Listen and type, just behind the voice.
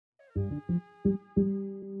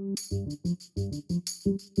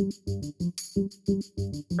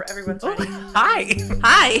Everyone's ready. Hi.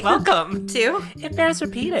 Hi. Welcome to It Bears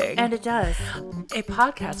Repeating. And It Does. A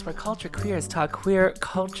podcast where culture queers talk queer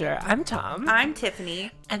culture. I'm Tom. I'm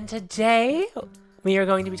Tiffany. And today we are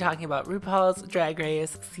going to be talking about RuPaul's Drag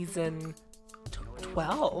Race season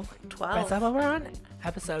 12. 12. Is that what we're on?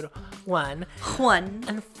 Episode 1.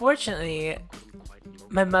 Unfortunately,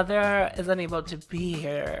 my mother is unable to be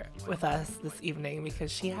here with us this evening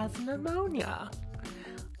because she has pneumonia,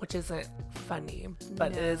 which isn't funny,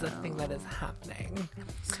 but it is a thing that is happening.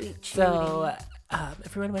 Sweet. So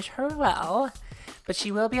everyone wish her well, but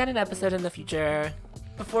she will be on an episode in the future.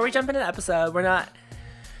 Before we jump into the episode, we're not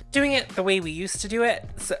doing it the way we used to do it.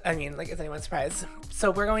 So, I mean, like, is anyone surprised?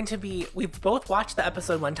 So we've both watched the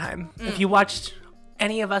episode one time. If you watched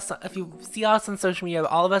any of us, if you see us on social media,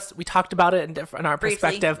 all of us, we talked about it in our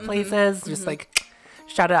perspective places, just like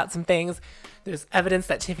shouted out some things. There's evidence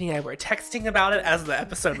that Tiffany and I were texting about it as the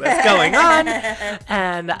episode was going on.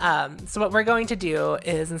 And so what we're going to do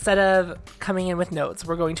is, instead of coming in with notes,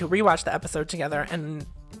 we're going to rewatch the episode together and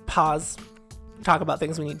pause, talk about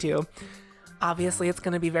things we need to. Obviously, it's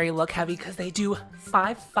going to be very look heavy because they do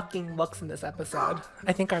 5 fucking looks in this episode.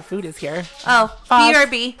 I think our food is here. Oh, Pause.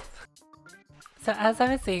 BRB. So as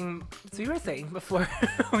I was saying, we were saying before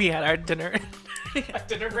we had our dinner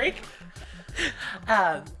break,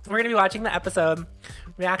 we're going to be watching the episode,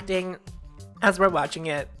 reacting as we're watching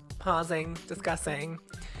it, pausing, discussing.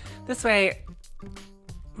 This way,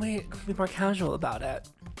 we can be more casual about it.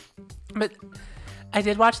 But I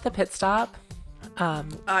did watch the pit stop. I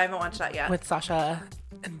haven't watched that yet. With Sasha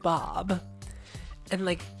and Bob. And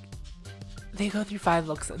like, they go through 5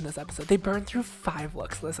 looks in this episode. They burn through 5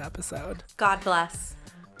 looks this episode. God bless.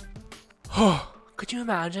 Oh, could you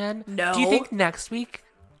imagine? No. Do you think next week?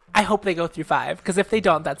 I hope they go through 5, because if they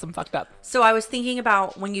don't, that's some fucked up. So I was thinking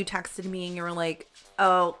about when you texted me and you were like,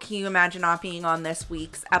 oh, can you imagine not being on this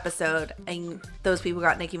week's episode? And those people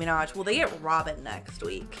got Nicki Minaj. Well, they get Robin next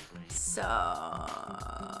week. So I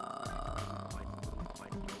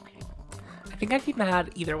think I'd be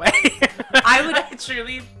mad either way. I would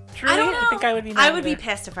truly, I don't know. I think I would be mad. I would be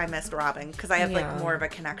pissed if I missed Robin because I have like more of a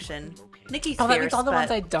connection. Nikki's that fierce, means all the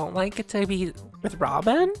ones I don't like get to be with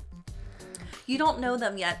Robin. You don't know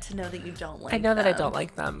them yet to know that you don't like them. I know that I don't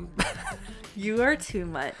like them. You are too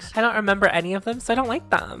much. I don't remember any of them, so I don't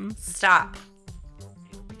like them. Stop.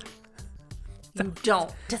 You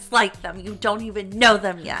don't dislike them. You don't even know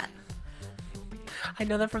them yet. I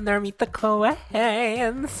know them from their Meet the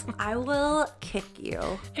Coens. I will kick you.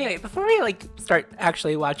 Anyway, before we like start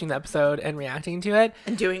actually watching the episode and reacting to it,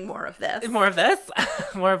 And doing more of this. more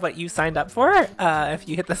of what you signed up for, if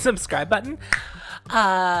you hit the subscribe button,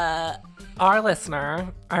 our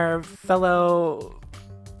listener, our fellow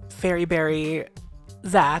Fairy Berry,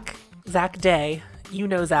 Zach Day, you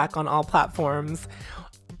know Zach on all platforms,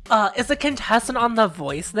 is a contestant on The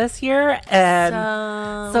Voice this year, and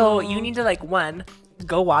so you need to, like, 1,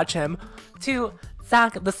 go watch him. 2,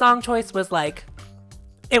 Zach, the song choice was like,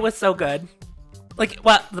 it was so good. Like,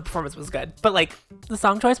 well, the performance was good, but like the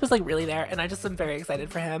song choice was like really there, and I just am very excited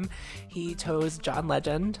for him. He chose John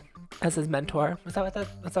Legend as his mentor. Is that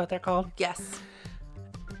what they're called? Yes.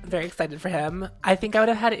 Very excited for him. I think I would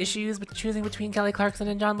have had issues with choosing between Kelly Clarkson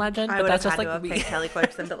and John Legend, but that's just like picked Kelly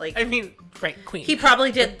Clarkson, but like I mean, right, Queen. he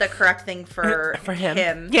probably did the correct thing for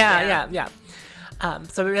him. Yeah.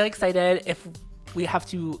 So we're really excited. If we have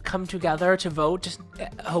to come together to vote, just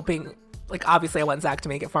hoping, like, obviously I want Zach to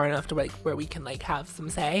make it far enough to like where we can like have some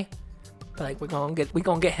say, but like we're gonna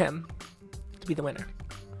get him to be the winner.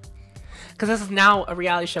 Because this is now a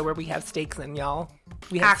reality show where we have stakes in, y'all.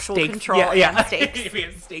 We have actual stakes. control and stakes. We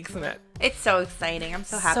have stakes in it. It's so exciting. I'm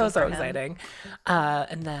so happy So for him. exciting.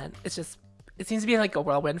 And then it seems to be like a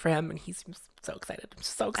whirlwind for him, and he seems so excited. I'm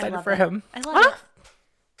just so excited for him. I love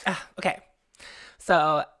it. Okay.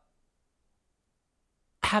 So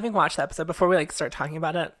having watched the episode, before we like start talking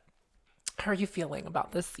about it, how are you feeling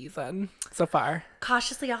about this season so far?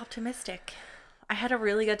 Cautiously optimistic. I had a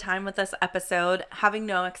really good time with this episode. Having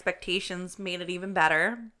no expectations made it even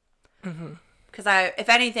better. Because if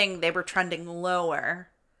anything, they were trending lower,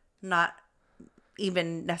 not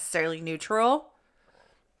even necessarily neutral.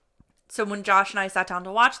 So when Josh and I sat down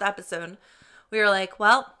to watch the episode, we were like,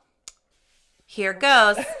 well, here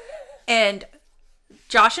goes. And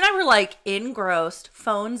Josh and I were like engrossed,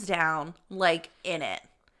 phones down, like in it.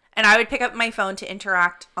 And I would pick up my phone to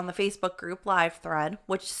interact on the Facebook group live thread,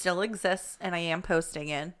 which still exists and I am posting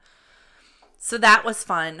in. So that was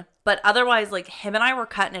fun. But otherwise, like, him and I were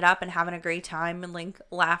cutting it up and having a great time and like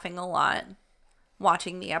laughing a lot.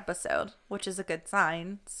 watching the episode, which is a good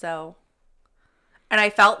sign. So, and I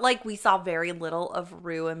felt like we saw very little of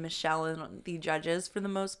Rue and Michelle and the judges for the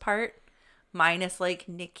most part, minus like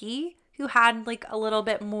Nikki, who had like a little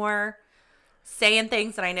bit more say in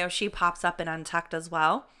things, and I know she pops up in Untucked as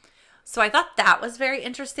well. So I thought that was very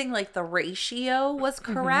interesting. Like the ratio was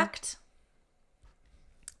correct,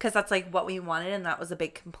 because that's like what we wanted, and that was a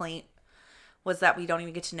big complaint, was that we don't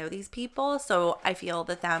even get to know these people. So I feel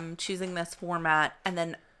that them choosing this format and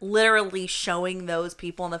then literally showing those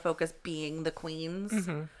people in the focus being the queens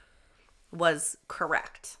was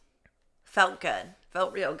correct. Felt good.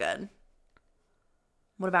 Felt real good.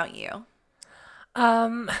 What about you?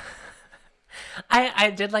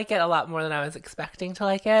 I did like it a lot more than I was expecting to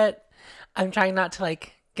like it. I'm trying not to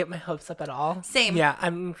like get my hopes up at all. Same. Yeah,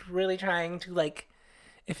 I'm really trying to like,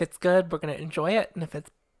 if it's good, we're gonna enjoy it, and if it's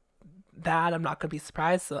bad, I'm not gonna be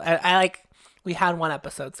surprised. So I like, we had one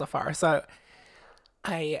episode so far, so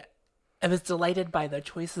I was delighted by the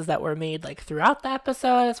choices that were made like throughout the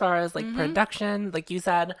episode as far as like production. Like you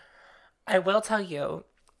said, I will tell you,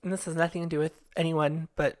 and this has nothing to do with anyone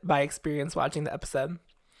but by experience watching the episode.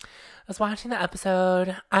 I was watching the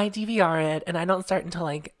episode, I DVR it, and I don't start until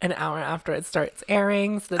like an hour after it starts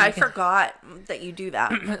airing. So I forgot that you do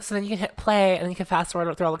that. So then you can hit play, and then you can fast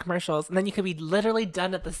forward through all the commercials, and then you could be literally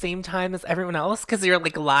done at the same time as everyone else, because you're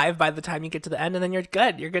like live by the time you get to the end, and then you're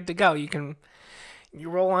good. You're good to go. You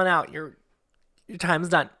roll on out. Your time's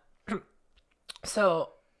done. So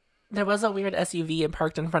there was a weird SUV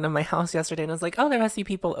parked in front of my house yesterday, and I was like, oh, there must be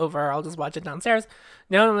people over. I'll just watch it downstairs.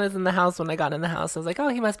 No one was in the house when I got in the house. I was like, oh,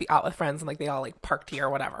 he must be out with friends, and like they all like parked here or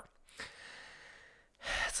whatever.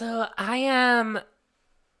 So I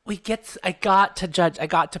got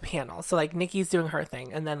to panel. So like Nikki's doing her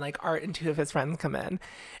thing, and then like Art and two of his friends come in,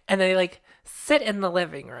 and they like sit in the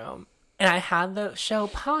living room, and I had the show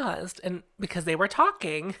paused, and because they were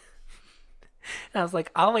talking. And I was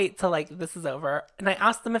like, I'll wait till like this is over. And I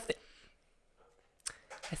asked them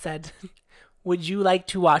I said, would you like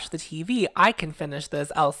to watch the TV? I can finish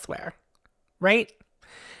this elsewhere. Right?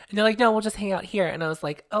 And they're like, no, we'll just hang out here. And I was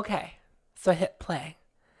like, okay. So I hit play.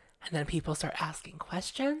 And then people start asking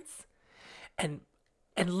questions. And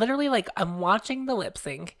literally like I'm watching the lip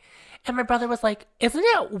sync. And my brother was like, isn't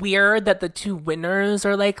it weird that the two winners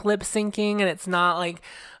are like lip syncing? And it's not like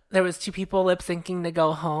there was two people lip syncing to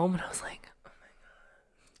go home. And I was like,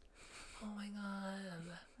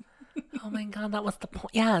 oh my god, that was the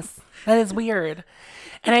point. Yes, that is weird.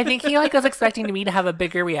 And I think he like was expecting me to have a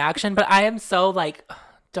bigger reaction, but I am so like,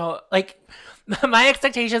 don't like, my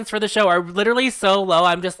expectations for the show are literally so low.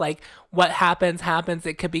 I'm just like, what happens.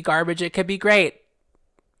 It could be garbage, it could be great,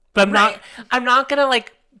 but I'm not gonna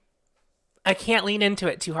like, I can't lean into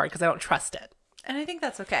it too hard because I don't trust it. And I think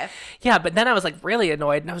that's okay. Yeah, but then I was like really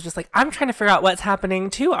annoyed, and I was just like, I'm trying to figure out what's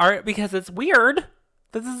happening to Art because it's weird.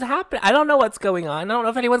 This is happening. I don't know what's going on. I don't know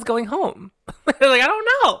if anyone's going home. Like, I don't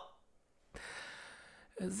know.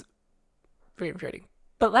 It was very infuriating.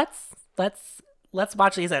 But let's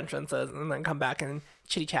watch these entrances and then come back and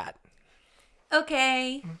chitty chat.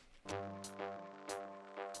 Okay.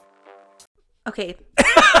 Okay.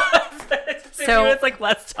 So it's like,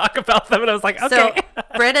 let's talk about them. And I was like, okay. So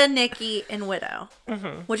Britta, Nikki, and Widow,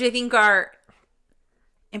 which I think are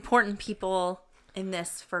important people in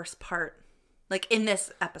this first part. Like, in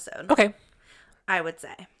this episode. Okay. I would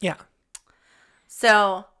say. Yeah.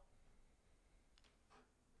 So,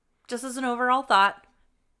 just as an overall thought,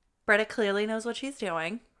 Britta clearly knows what she's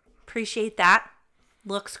doing. Appreciate that.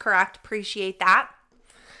 Looks correct. Appreciate that.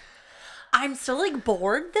 I'm still, like,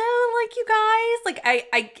 bored, though, like, you guys. Like,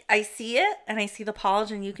 I see it, and I see the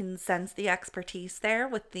polish, and you can sense the expertise there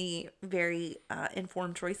with the very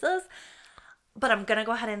informed choices. But I'm going to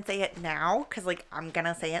go ahead and say it now because, like, I'm going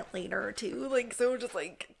to say it later, too. Like, so just,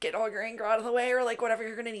 like, get all your anger out of the way or, like, whatever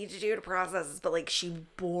you're going to need to do to process this. But, like, she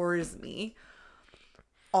bores me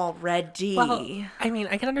already. Well, I mean,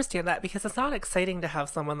 I can understand that because it's not exciting to have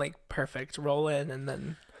someone, like, perfect roll in and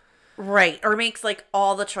then... Right. Or makes, like,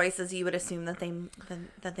 all the choices you would assume that they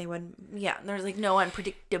would... Yeah, there's, like, no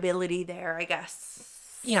unpredictability there, I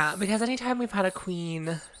guess. Yeah, because anytime we've had a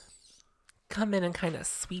queen... come in and kind of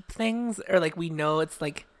sweep things, or like we know it's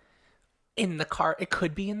like in the card, it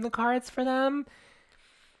could be in the cards for them,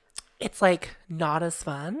 it's like not as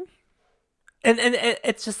fun, and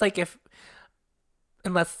it's just like, if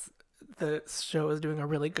unless the show is doing a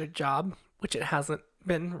really good job, which it hasn't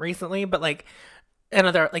been recently, but like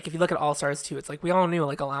another, like if you look at All Stars 2, it's like we all knew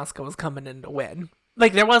like Alaska was coming in to win,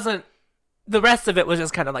 like there wasn't, the rest of it was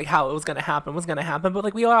just kind of like how it was going to happen, but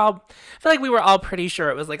like I feel like we were all pretty sure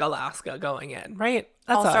it was like Alaska going in, right?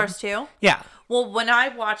 All Stars 2? Yeah. Well, when I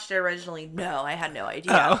watched it originally, no, I had no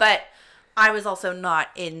idea. Oh. But I was also not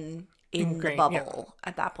in the Great, bubble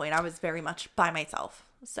at that point. I was very much by myself.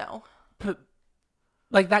 So, But,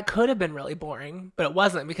 like, that could have been really boring, but it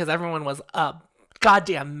wasn't because everyone was a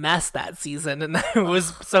goddamn mess that season, and it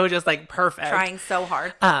was so just, like, perfect. trying so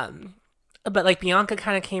hard. But, like, Bianca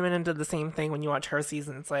kind of came into the same thing when you watch her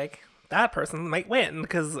season. It's like, that person might win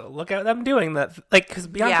because look at them doing that. Like, because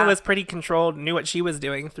Bianca was pretty controlled, knew what she was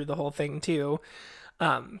doing through the whole thing, too.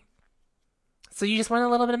 So you just want a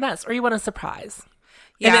little bit of mess, or you want a surprise.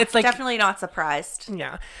 Yeah, and it's like, definitely not surprised.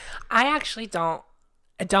 Yeah. I actually don't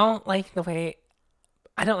like the way,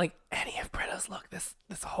 I don't like any of Britta's look this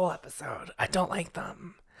whole episode. I don't like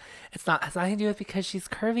them. It's not nothing to do with because she's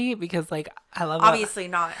curvy, because like I love Obviously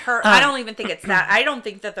not her. I don't even think it's that. I don't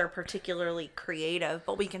think that they're particularly creative,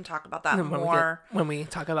 but we can talk about that more when we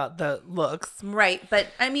talk about the looks. Right, but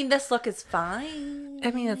I mean, this look is fine.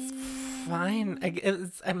 I mean, it's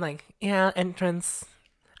fine. I'm like, yeah, entrance.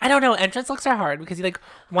 I don't know. Entrance looks are hard because you like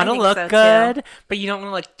want to look good, but you don't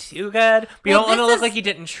want to look too good. But you don't want to look like you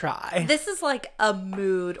didn't try. This is like a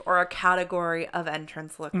mood or a category of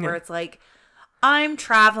entrance look where it's like, I'm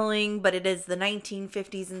traveling, but it is the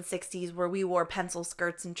 1950s and 60s where we wore pencil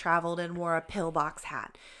skirts and traveled and wore a pillbox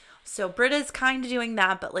hat. So Britta's kind of doing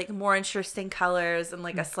that, but like more interesting colors and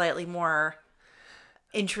like a slightly more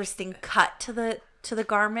interesting cut to the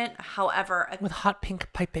garment. However, with hot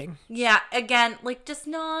pink piping. Yeah, again, like just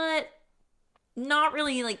not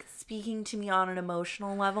really like speaking to me on an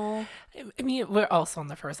emotional level. I mean, we're also on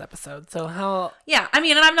the first episode, so how? Yeah, I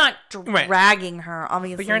mean, and I'm not dragging her,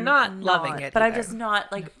 obviously. But you're not loving it. But I'm just not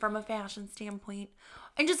like from a fashion standpoint,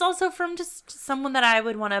 and just also from just someone that I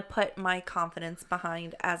would want to put my confidence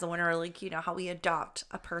behind as a winner. Like, you know how we adopt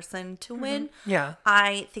a person to win. Yeah,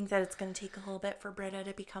 I think that it's going to take a little bit for Britta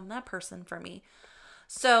to become that person for me.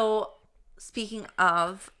 So, speaking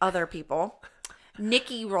of other people,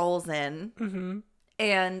 Nikki rolls in,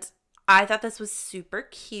 and I thought this was super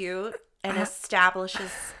cute and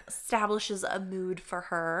establishes a mood for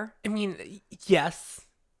her. I mean, yes.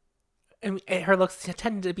 I mean, her looks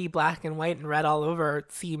tend to be black and white and red all over.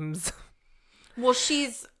 It seems. Well, she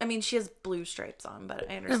has blue stripes on,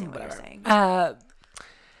 but I understand what you're saying. I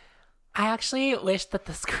actually wish that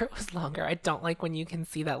the skirt was longer. I don't like when you can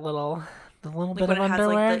see that little bit of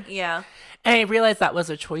underwear. Like yeah. And I realized that was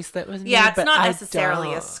a choice that was made. Yeah, it's but not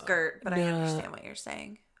necessarily a skirt, but no. I understand what you're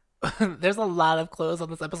saying. There's a lot of clothes on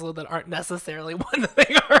this episode that aren't necessarily one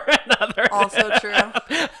thing or another. Also true.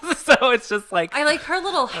 So it's just like, I like her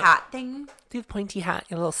little hat thing. The pointy hat,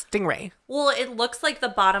 a little stingray. Well, it looks like the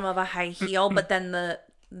bottom of a high heel, but then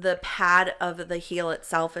the pad of the heel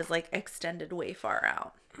itself is like extended way far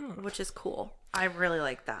out, which is cool. I really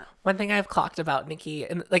like that. One thing I've clocked about Nikki,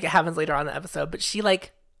 and like it happens later on in the episode, but she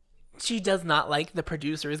does not like the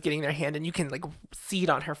producers getting their hand, and you can like see it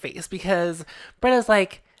on her face because Britta's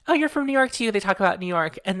like, oh, you're from New York too. They talk about New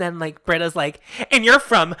York. And then like Britta's like, and you're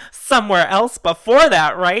from somewhere else before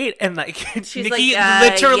that, right? And like She's Nikki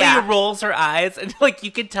like, literally yeah. rolls her eyes, and like you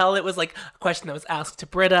could tell it was like a question that was asked to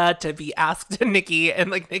Britta to be asked to Nikki. And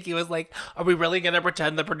like Nikki was like, are we really going to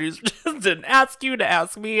pretend the producer just didn't ask you to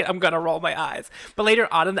ask me? I'm going to roll my eyes. But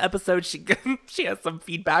later on in the episode, she has some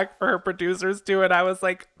feedback for her producers too. And I was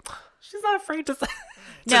like, she's not afraid to say.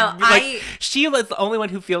 No, she was the only one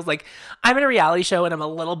who feels like I'm in a reality show and I'm a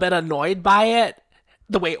little bit annoyed by it,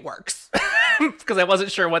 the way it works, because I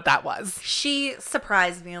wasn't sure what that was. She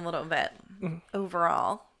surprised me a little bit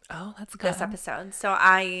overall. Oh, that's good. This episode, so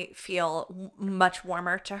I feel much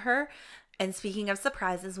warmer to her. And speaking of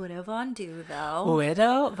surprises, Widow Von Du, though.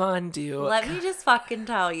 Widow Von Du. Let me just fucking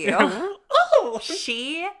tell you.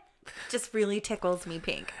 She just really tickles me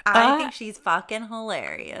pink. I think she's fucking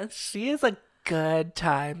hilarious. She is a good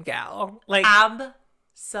time gal. Like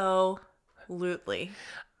absolutely.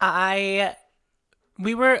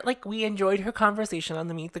 We enjoyed her conversation on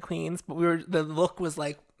the Meet the Queens, but the look was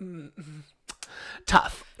like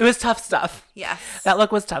tough. It was tough stuff. Yes. That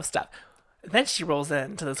look was tough stuff. Then she rolls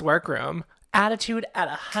into this workroom, attitude at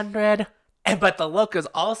 100, but the look is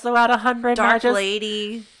also at 100. Dark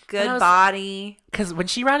lady, good body. Because when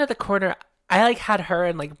she rounded the corner, I like had her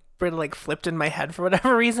and like Britta like flipped in my head for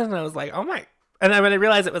whatever reason, and I was like, oh my. And then when I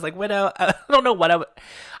realized it was like Widow, I don't know what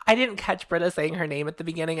I didn't catch Britta saying her name at the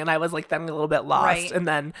beginning, and I was like then a little bit lost. Right. And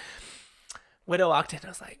then Widow walked in, and I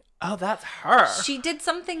was like, oh, that's her. She did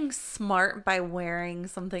something smart by wearing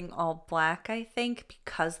something all black, I think,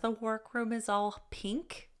 because the workroom is all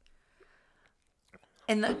pink.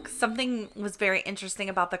 And something was very interesting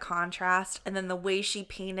about the contrast, and then the way she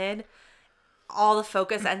painted, all the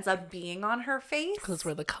focus ends up being on her face. Because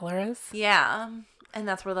where the color is. Yeah. And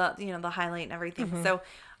that's where the highlight and everything. So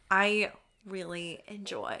I really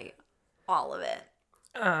enjoy all of it.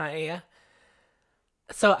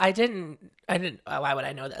 So I didn't, why would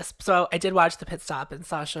I know this? So I did watch the pit stop, and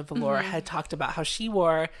Sasha Velour had talked about how she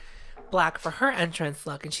wore black for her entrance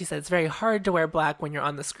look. And she said it's very hard to wear black when you're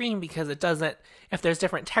on the screen because it doesn't, if there's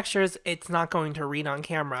different textures, it's not going to read on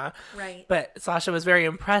camera. Right. But Sasha was very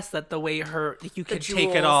impressed that the way you could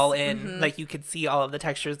take it all in, like you could see all of the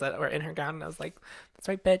textures that were in her gown. And I was like, that's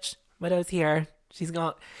right, bitch. Widow's here. She's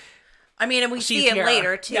going. I mean, and we see it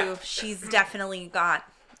later too. Yeah. She's definitely got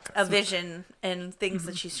a vision and things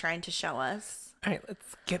that she's trying to show us. All right,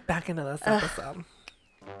 let's get back into this episode.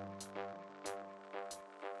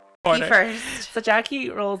 You first. So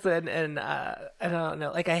Jackie rolls in and I don't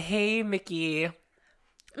know, like a "Hey Mickey,"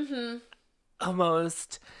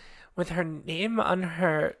 almost with her name on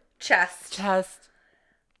her chest.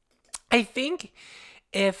 I think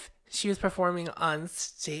if she was performing on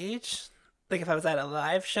stage, like if I was at a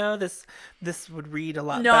live show, this would read a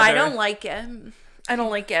lot better. No, I don't like it. I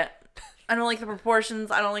don't like it. I don't like the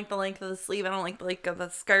proportions. I don't like the length of the sleeve. I don't like the length of the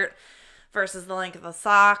skirt versus the length of the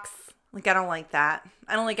socks. Like, I don't like that.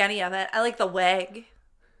 I don't like any of it. I like the wig.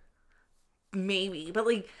 Maybe. But,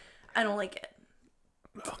 like, I don't like it.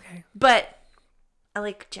 Okay. But I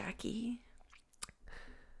like Jackie.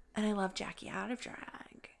 And I love Jackie out of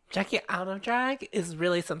drag. Jackie out of drag is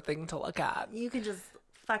really something to look at. You can just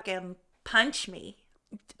fucking punch me.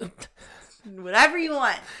 Whatever you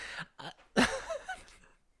want.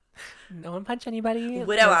 No one punch anybody.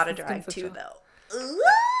 Widow out of drag too, though.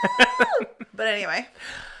 But anyway.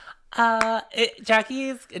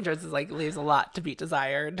 Jackie's entrance is like leaves a lot to be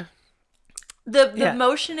desired. The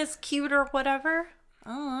motion is cute or whatever.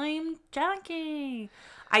 Oh, I'm Jackie.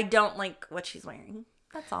 I don't like what she's wearing.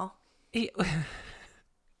 That's all. I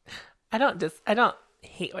don't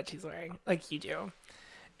hate what she's wearing like you do.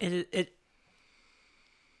 I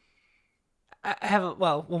have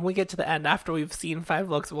when we get to the end after we've seen 5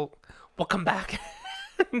 looks, we'll come back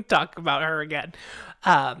and talk about her again.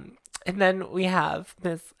 And then we have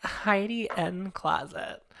Miss Heidi N.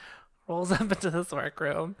 Closet rolls up into this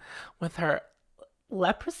workroom with her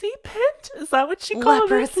leprosy print. Is that what she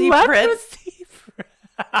called it? Leprosy print.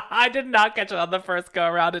 I did not catch it on the first go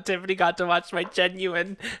around, and Tiffany got to watch my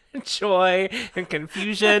genuine joy and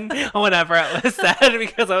confusion whenever it was said,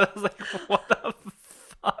 because I was like, what the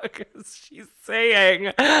fuck is she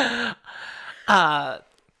saying?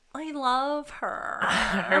 I love her.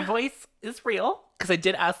 Her voice is real, because I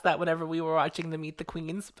did ask that whenever we were watching the Meet the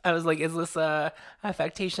Queens. I was like, is this a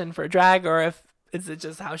affectation for drag, or is it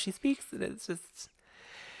just how she speaks? And it's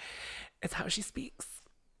how she speaks.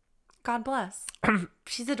 God bless.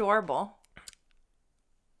 She's adorable.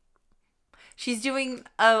 She's doing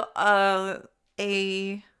a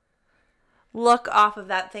look off of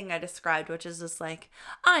that thing I described, which is just like,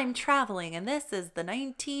 I'm traveling and this is the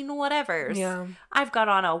 19 whatevers. Yeah. I've got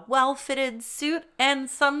on a well-fitted suit and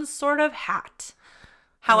some sort of hat.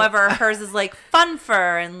 However, hers is like fun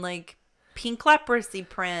fur and like pink leprosy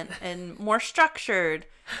print and more structured.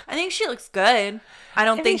 I think she looks good.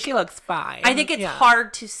 I think she looks fine. I think it's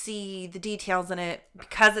hard to see the details in it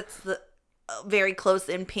because it's very close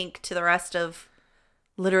in pink to the rest of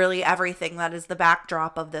literally everything that is the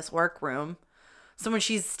backdrop of this workroom. So when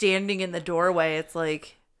she's standing in the doorway, it's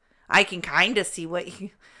like I can kind of see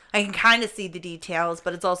the details,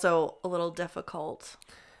 but it's also a little difficult.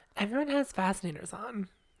 Everyone has fascinators on.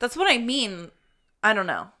 That's what I mean. I don't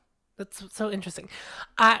know. That's so interesting.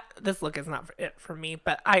 This look is not it for me,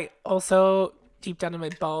 but I also deep down in my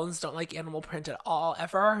bones don't like animal print at all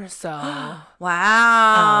ever. So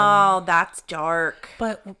wow, that's dark.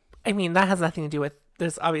 But I mean, that has nothing to do with.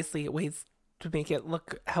 There's obviously ways to make it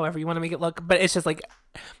look however you want to make it look, but it's just like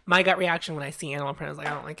my gut reaction when I see animal print is like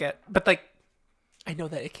I don't like it. But like I know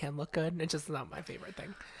that it can look good. It's just not my favorite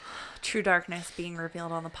thing. True darkness being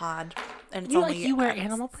revealed on the pod, and it's you wear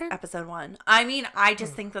animal print? Episode 1. I mean, I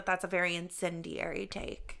just think that that's a very incendiary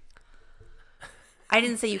take. I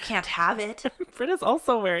didn't say you can't have it. Britta's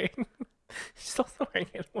also wearing. She's also wearing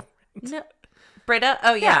animal print. No, Britta.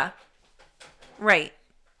 Oh yeah. Right.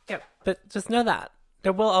 Yeah, but just know that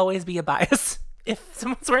there will always be a bias if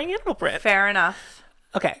someone's wearing animal print. Fair enough.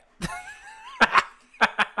 Okay.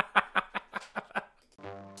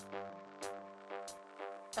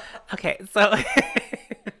 Okay, so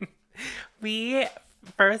we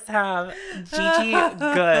first have Gigi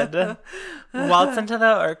Good waltz into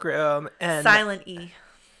the workroom and silent E,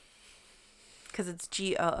 because it's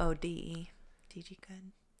Goode. Gigi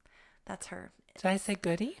Good. That's her. Did I say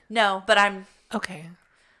Goody? No, but I'm okay.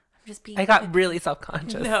 just being. I got really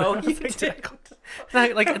self-conscious. No, I was you like, didn't.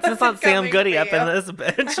 Like it's just not Sam coming Goody for up in you. this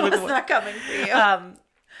bitch. I was not coming for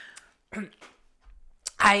you.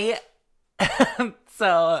 I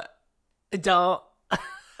so don't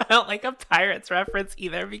I don't like a Pirates reference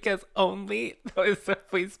either because only those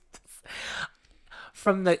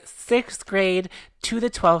from the 6th grade to the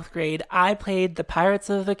 12th grade, I played the Pirates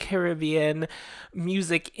of the Caribbean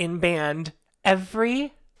music in band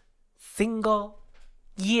every single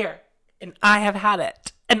year, and I have had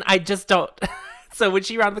it, and I just don't. So when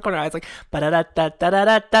she rounded the corner, I was like, and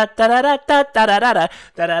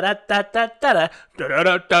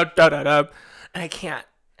I can't.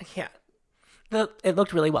 It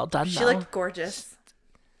looked really well done. She looked gorgeous.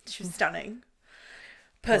 She was stunning.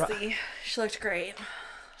 Pussy. She looked great.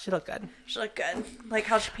 She looked good. She looked good. Like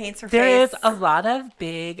how she paints her There face. is a lot of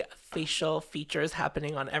big facial features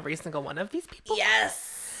happening on every single one of these people.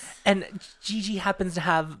 Yes. And Gigi happens to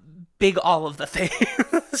have big all of the things.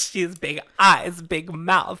 She has big eyes, big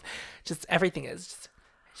mouth. Just everything is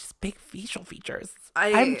just big facial features.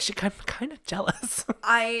 I'm kind of jealous.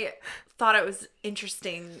 I thought it was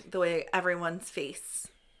interesting the way everyone's face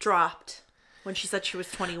dropped when she said she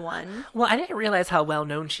was 21. Well, I didn't realize how well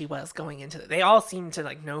known she was going into it. They all seemed to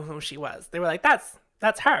like know who she was. They were like,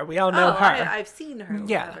 that's her. We all know her. I've seen her.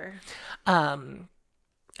 Yeah. Whatever.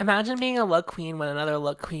 Imagine being a look queen when another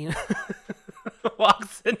look queen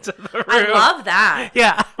walks into the room. I love that.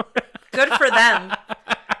 Yeah. Good for them.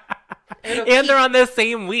 And they're on the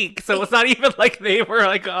same week, so it's not even like they were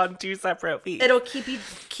like on 2 separate weeks. It'll keep each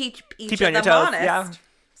you of on your them toes, honest. yeah.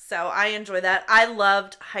 So I enjoy that. I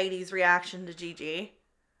loved Heidi's reaction to Gigi.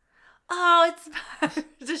 Oh,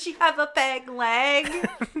 does she have a peg leg?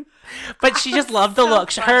 But she just loved the So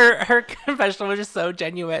look. funny. Her confessional was just so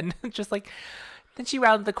genuine. Just like, then she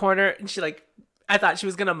rounded the corner and she like, I thought she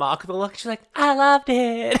was gonna mock the look. She's like, I loved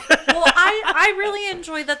it. Well, I really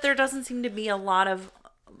enjoy that there doesn't seem to be a lot of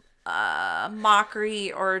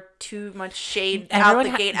mockery or too much shade out the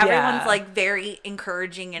gate. Everyone's like very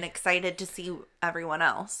encouraging and excited to see everyone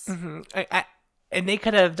else. Mm-hmm. And they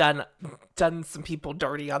could have done some people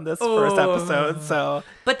dirty on this first episode. So,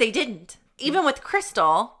 but they didn't. Even with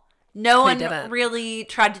Crystal, no one didn't. really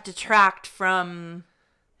tried to detract from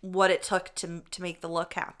what it took to make the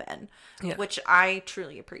look happen, which I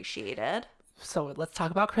truly appreciated. So let's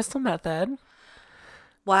talk about Crystal Method.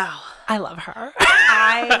 Wow. I love her.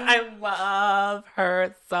 I love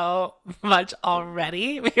her so much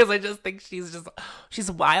already because I just think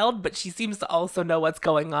she's wild, but she seems to also know what's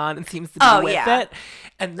going on and seems to be with it.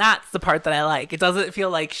 And that's the part that I like. It doesn't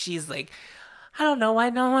feel like she's like, I don't know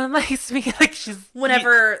why no one likes me. Like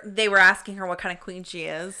whenever they were asking her what kind of queen she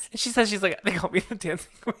is. She says she's like, they call me the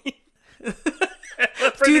dancing queen.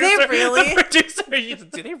 Do they really? The producer,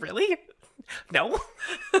 do they really? No.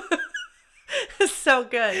 So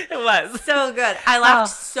good. It was so good. I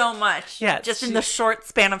laughed so much. Yeah, just in the short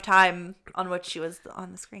span of time on which she was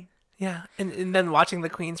on the screen. Yeah, and then watching the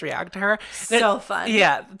queens react to her, so fun.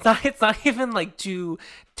 Yeah, it's not even like too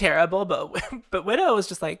terrible, but Widow is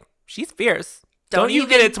just like, she's fierce. Don't you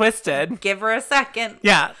get it twisted. Give her a second.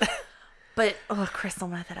 Yeah. But Crystal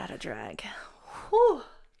Method out of drag. Whew.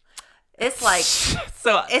 It's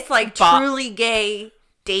like truly gay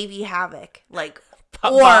Davey Havok. Like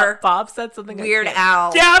Bob said something. Weird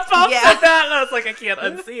Al. Yeah, Bob said that, and I was like, I can't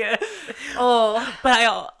unsee it. Oh,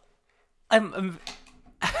 but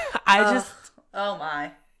I just. Oh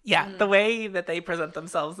my. Yeah, the way that they present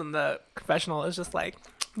themselves in the confessional is just like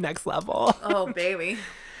next level. Oh baby.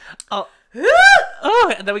 Oh,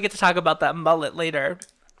 and then we get to talk about that mullet later.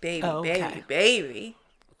 Baby.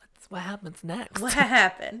 What happens next? What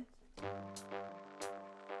happened?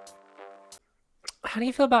 How do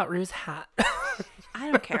you feel about Rue's hat? I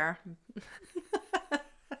don't care.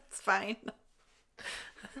 It's fine.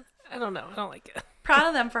 I don't know. I don't like it. Proud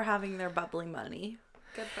of them for having their bubbly money.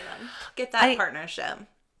 Good for them. Get that partnership.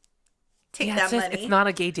 Take that money. It's not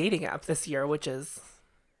a gay dating app this year, which is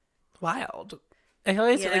wild. I feel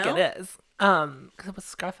like it is. Because it was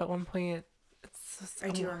Scruff at one point. I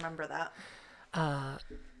do remember that.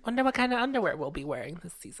 Wonder what kind of underwear we'll be wearing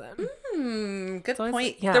this season. Good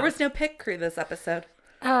point. Yeah. There was no pit crew this episode.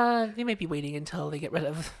 They might be waiting until they get rid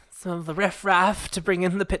of some of the riffraff to bring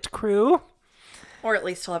in the pit crew. Or at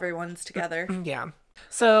least till everyone's together. Yeah.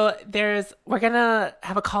 So we're going to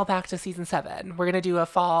have a callback to season 7. We're going to do a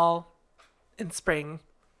fall and spring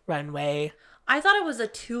runway. I thought it was a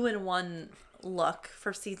 2-in-1 look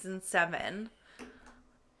for season 7.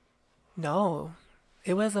 No,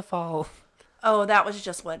 it was a fall. Oh, that was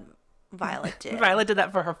just what Violet did. Violet did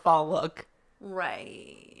that for her fall look.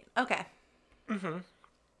 Right. Okay. Mm-hmm.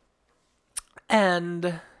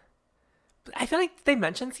 And I feel like they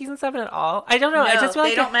mention season 7 at all. I don't know. I No, just feel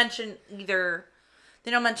like they don't mention either.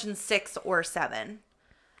 They don't mention 6 or 7.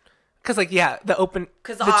 because like the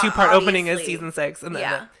 'Cause the 2-part opening is obviously- season 6, and then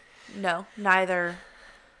Yeah. No, neither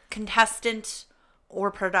contestant or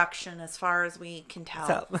production, as far as we can tell,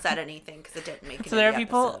 So- said anything because it didn't make it. so there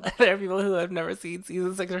are people who have never seen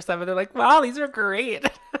season 6 or 7. They're like, wow, these are great.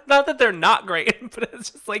 Not that they're not great, but it's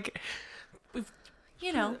just like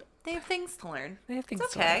You know, they have things to learn. they have things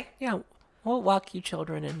It's to learn. okay. Yeah, we'll walk you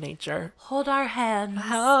children in nature. Hold our hands.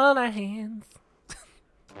 Hold our hands.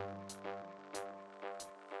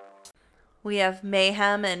 We have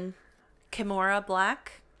Mayhem and Kimura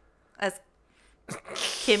Black as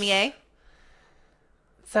Kimie.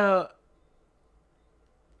 So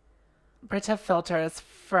Brita filters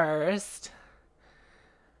first.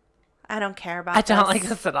 I don't care about I don't this. like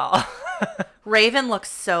this at all. Raven looks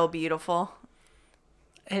so beautiful.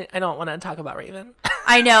 I don't want to talk about Raven.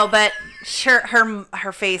 I know, but sure,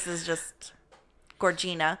 her face is just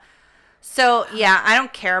Gorgina. So yeah, I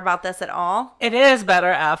don't care about this at all. It is better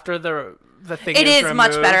after the thing. It is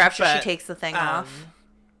much removed, better after she but, takes the thing off.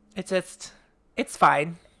 It's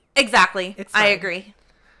fine. Exactly. It's I fine. agree.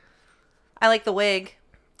 I like the wig.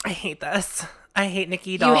 I hate this. I hate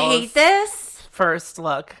Nikki You Doll's hate this? first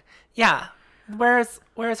look. Yeah.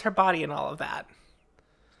 Where's her body and all of that?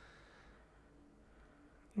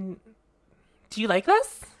 Do you like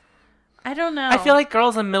this? I don't know. I feel like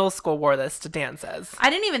girls in middle school wore this to dances. I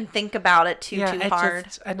didn't even think about it too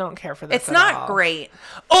hard. I don't care for this. It's at not all. great.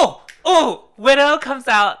 Oh, Widow comes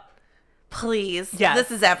out. Please. Yeah, This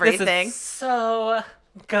is everything. This is so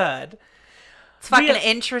good. It's fucking Real-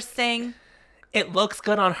 interesting. It looks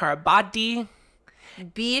good on her body.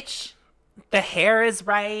 Beach. The hair is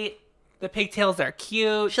right. The pigtails are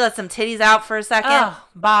cute. She let some titties out for a second. Oh,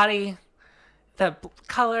 body. The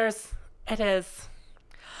colors. It is.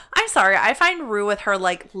 I'm sorry. I find Rue with her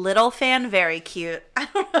like little fan very cute. I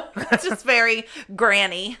don't know. It's just very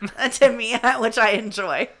granny to me, which I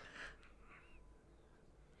enjoy.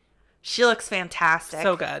 She looks fantastic.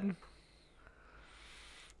 So good.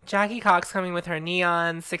 Jackie Cox coming with her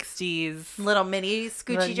neon 60s. Little mini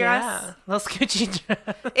Scoochie dress. Yeah, little Scoochie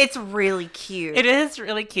dress. It's really cute. It is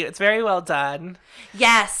really cute. It's very well done.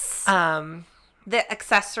 Yes. Um, The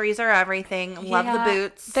accessories are everything. Love the yeah,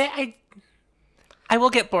 boots. I will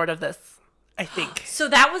get bored of this, I think. So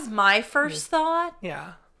that was my first thought.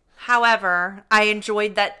 Yeah. However, I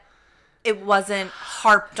enjoyed that it wasn't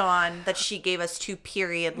harped on that she gave us 2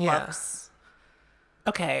 period Yeah. looks.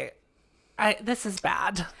 Okay. This is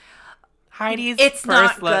bad. Heidi's It's first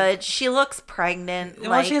not look. good. She looks pregnant.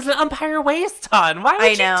 Well, she has an umpire waist on. Why would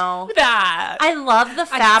I know. you do that? I love the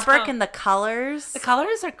fabric don't- and the colors. The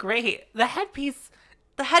colors are great. The headpiece,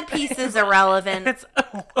 The headpiece is irrelevant.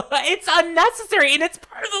 it's unnecessary, and it's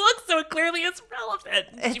part of the look, so it clearly is relevant.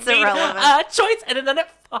 It's She made irrelevant. a choice, and then it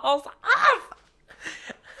falls off.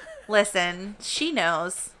 Listen, she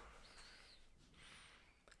knows.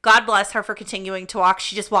 God bless her for continuing to walk.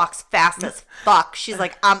 She just walks fast as fuck. She's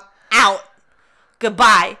like, I'm out.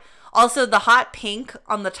 Goodbye. Also, the hot pink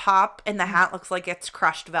on the top and the hat looks like it's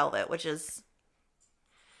crushed velvet, which is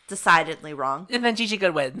decidedly wrong. And then Gigi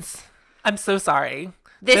Good wins. I'm so sorry.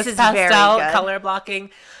 This is pastel very good. color blocking.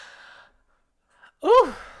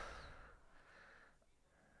 Ooh.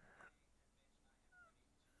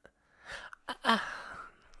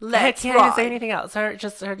 Let's I can't even ride. say anything else. Her No,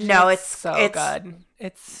 looks it's- so it's good.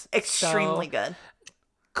 It's Extremely so good.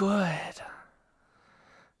 good.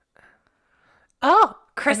 Oh,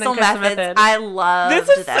 Crystal and then Methods. I love This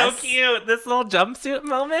is so cute. This little jumpsuit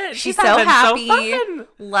moment. She's so having happy. fun.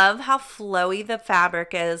 Love how flowy the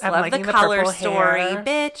fabric is. I'm Love the liking color purple story, hair.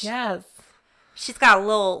 bitch. Yes. She's got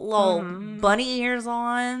little bunny ears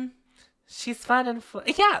on. She's fun and fun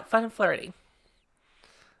and flirty.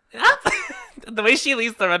 The way she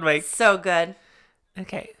leaves the runway. So good.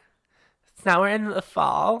 Okay. So now we're in the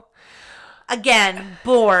fall. Again,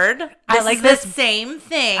 bored. I This like is this- the same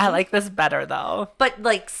thing. I like this better though. but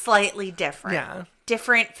like slightly different. Yeah.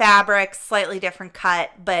 Different fabrics, slightly different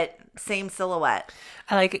cut, but same silhouette.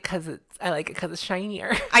 I like it because it's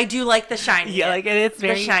shinier. I do like the shiny. Yeah, like it's the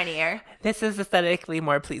very shinier. This is aesthetically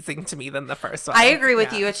more pleasing to me than the first one. I agree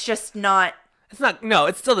with Yeah. you. It's just not. It's not. No,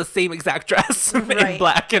 it's still the same exact dress in Right.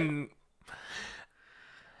 black and.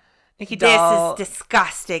 Nikki This Doll. is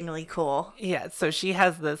disgustingly cool. Yeah, so she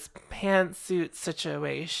has this pantsuit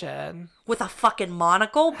situation. With a fucking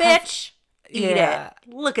monocle, bitch. Eat Yeah. it.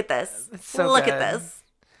 Look at this. It's so Look good. at this.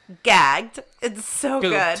 Gagged. It's so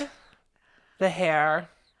Gooped. good. The hair,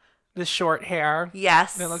 the short hair.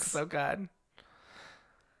 Yes. It looks so good.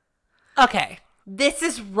 Okay. This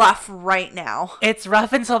is rough right now. It's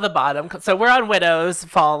rough until the bottom. So we're on Widow's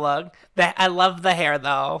fall look. I love the hair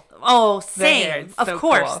though. Oh, The hair, same. it's Of so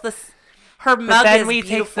course. cool. Her But mug then is we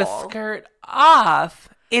beautiful. take the skirt off.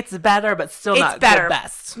 It's better, but still It's not better. the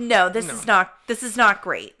best. No, this is not. This is not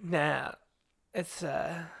great. Nah, it's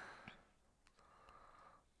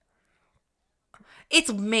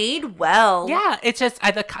It's made well. yeah. It's just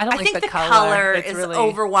I don't I like think the the color. color It's is really,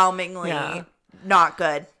 overwhelmingly Yeah. not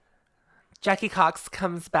good. Jackie Cox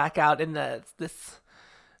comes back out in this.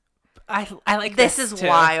 I like This this is too.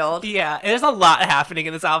 wild. Yeah, there's a lot happening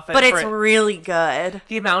in this outfit. But it's for really good.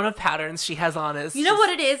 the amount of patterns she has on is. You know what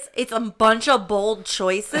it is? It's a bunch of bold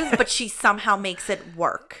choices, but she somehow makes it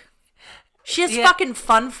work. She has Yeah. fucking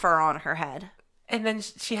fun fur on her head. And then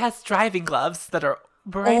she has driving gloves that are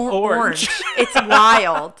bright orange. It's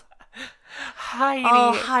wild. Heidi.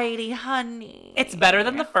 Oh, Heidi, honey. It's better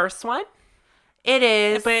than the first one, It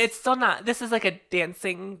is. but it's still not. This is like a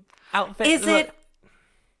dancing outfit. Is it?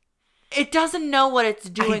 It doesn't know what it's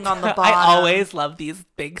doing on the bottom. I always love these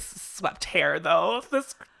big swept hair, though.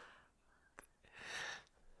 This.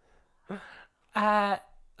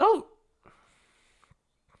 Oh.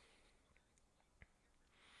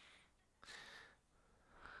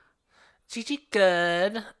 Gigi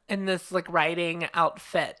Good in this like riding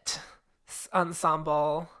outfit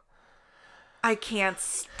ensemble. I can't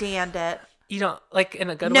stand it. You don't like in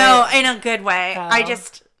a good way. No, in a good way. Oh.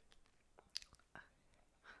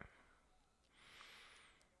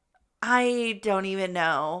 I don't even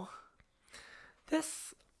know.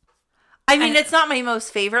 This. I mean, it's not my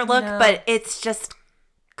most favorite look, No. but it's just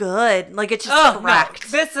good. Like, it's just Oh correct.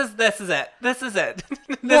 no! This is it. This is it.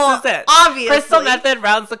 This Well, is it. obviously. Crystal Method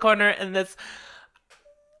rounds the corner in this.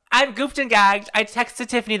 I'm gooped and gagged. I texted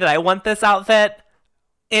Tiffany that I want this outfit.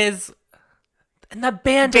 Is and the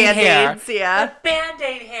band-aid hair. Band-Aids, yeah. The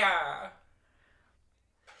band-aid hair.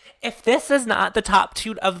 If this is not the top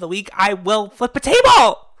toot of the week, I will flip a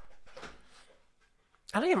table.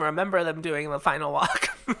 I don't even remember them doing the final walk.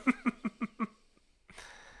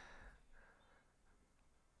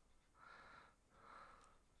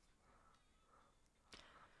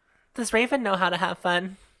 Does Raven know how to have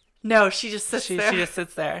fun? No, she just sits She there. just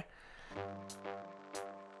sits there.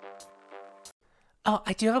 Oh,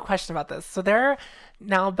 I do have a question about this. So they're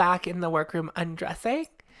now back in the workroom undressing.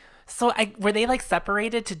 So were they like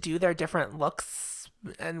separated to do their different looks?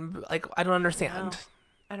 And like I don't understand.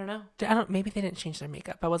 I don't know. Maybe they didn't change their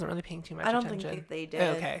makeup. I wasn't really paying too much I don't attention. think they did.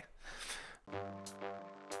 Okay.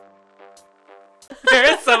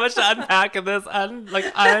 There is so much to unpack in this It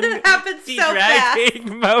happened so fast.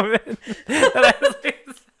 de-dragging moment that I was like,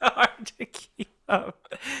 so hard to keep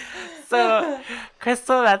up. So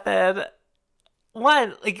Crystal Method,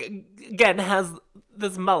 one, like again, has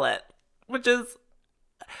this mullet, which is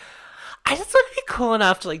I just want to be cool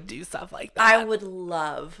enough to like do stuff like that. I would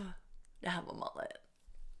love to have a mullet.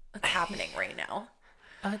 It's happening right now.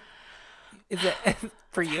 Is it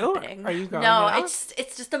for you? Happening. Are you growing No, it out?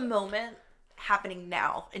 it's just a moment happening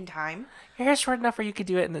now in time. Your hair's short enough where you could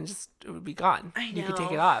do it and then just it would be gone. I You could take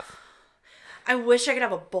know. it off. I wish I could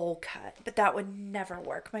have a bowl cut, but that would never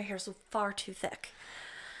work. My hair's far too thick.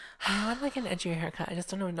 I want like an edgier haircut. I just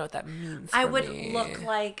don't even know what that means. I for would me. look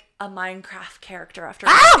like a Minecraft character after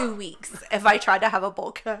 2 weeks if I tried to have a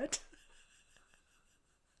bowl cut.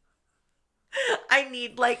 I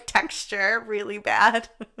need like texture really bad.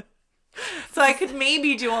 So I could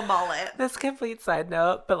maybe do a mullet. This complete side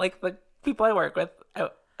note, but like the people I work with,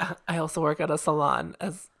 I also work at a salon,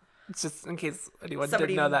 as just in case anyone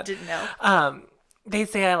Somebody didn't know that. didn't know. They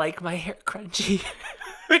say I like my hair crunchy,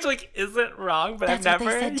 which like isn't wrong, but That's I've what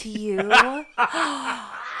never they said to you.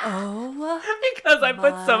 Oh, because I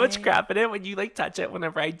put so much crap in it when you like touch it.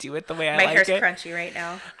 Whenever I do it the way I my like hair's it, crunchy right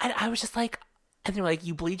now. and I was just like. And they're like,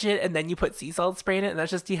 you bleach it and then you put sea salt spray in it, and that's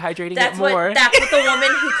just dehydrating That's it more. That's what the woman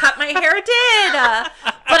who cut my hair did.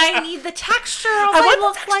 But I need the texture, or I want the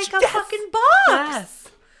look like texture, a yes. fucking box. Yes.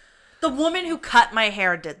 The woman who cut my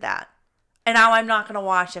hair did that, and now I'm not gonna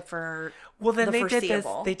wash it for Well, then the they did this.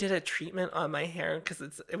 foreseeable. They did a treatment on my hair because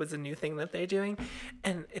it was a new thing that they're doing,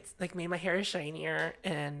 and it's like made my hair shinier.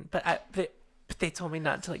 But they told me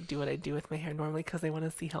not to like do what I do with my hair normally because they want to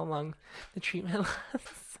see how long the treatment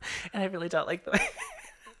lasts, and I really don't like the way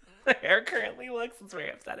the hair currently looks. It's very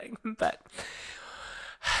upsetting. But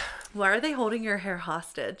Why are they holding your hair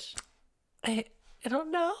hostage? I don't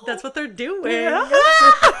know. That's what they're doing. Yeah.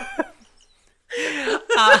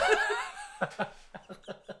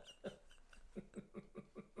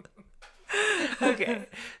 Okay,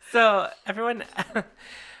 so everyone,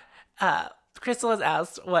 Crystal has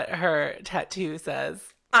asked what her tattoo says,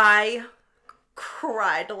 I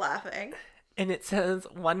cried laughing. and it says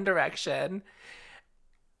One Direction.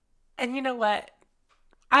 And you know what?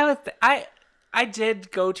 I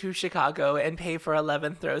did go to Chicago and pay for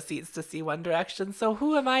 11th row seats to see One Direction, so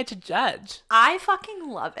who am I to judge? I fucking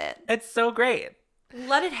love it. It's so great.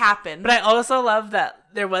 Let it happen. But I also love that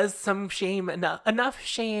there was some shame, enough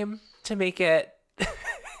shame to make it.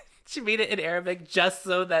 She made it in Arabic just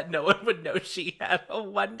so that no one would know she had a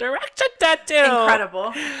One Direction tattoo.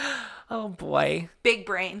 Incredible. Oh boy. Big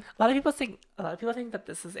brain. A lot of people think that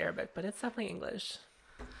this is Arabic, but it's definitely English.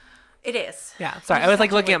 It is. Yeah. Sorry, I was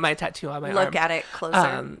like looking at my tattoo on my arm. Look at it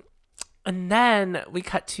closer. And then we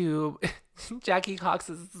cut to Jackie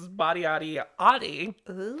Cox's body Audie.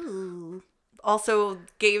 Ooh. Also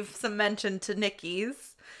gave some mention to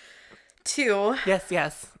Nikki's too. Yes.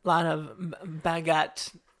 A lot of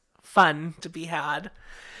baguette fun to be had.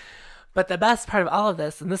 But the best part of all of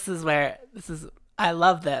this, and I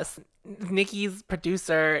love this. Nikki's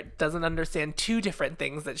producer doesn't understand two different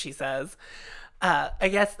things that she says. I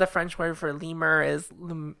guess the French word for lemur is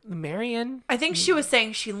lemurian. I think she was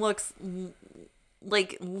saying she looks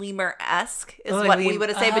like lemur-esque is Oh, what we would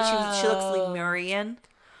have said, but she looks lemurian.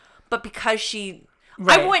 But because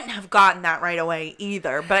I wouldn't have gotten that right away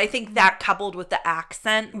either. But I think that coupled with the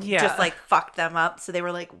accent just like fucked them up. So they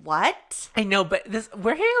were like, what? I know, but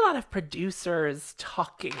we're hearing a lot of producers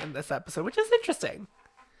talking in this episode, which is interesting.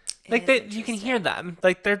 Like you can hear them,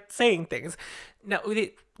 like they're saying things. No,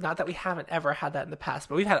 not that we haven't ever had that in the past,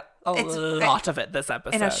 but we've had a lot of it this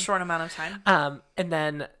episode in a short amount of time. And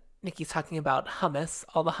then Nikki's talking about hummus.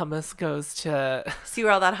 All the hummus goes to see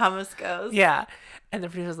where all that hummus goes. Yeah, and the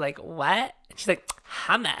producer's like, "What?" And she's like,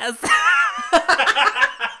 "Hummus."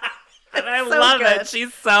 And I love it.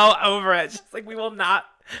 She's so over it. She's like, "We will not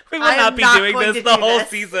be doing this the whole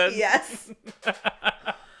season." Yes.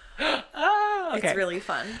 Oh, okay. It's really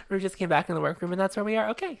fun. We just came back in the workroom, and that's where we are.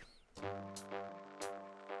 Okay,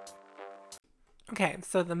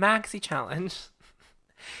 so the maxi challenge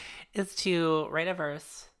is to write a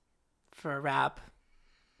verse for a rap.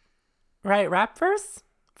 Rap verse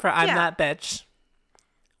for I'm That Bitch,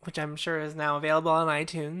 which I'm sure is now available on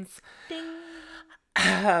iTunes. Ding.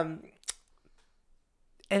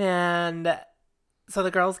 And so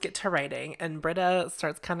the girls get to writing, and Britta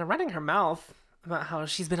starts kind of running her mouth about how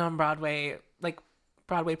she's been on Broadway,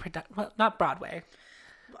 not Broadway.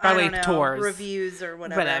 Broadway tours. Reviews or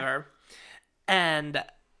whatever. And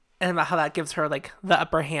about how that gives her like the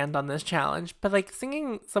upper hand on this challenge. But like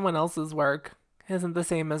singing someone else's work isn't the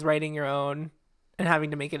same as writing your own and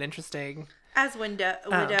having to make it interesting. As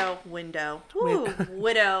Widow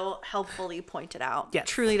helpfully pointed out. Yes.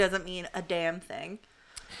 Truly doesn't mean a damn thing.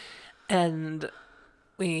 And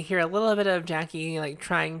we hear a little bit of Jackie like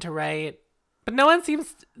trying to write, but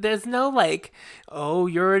there's no like, oh,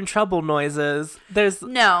 you're in trouble noises. There's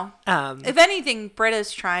no. If anything,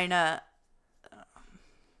 Britta's trying to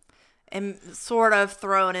sort of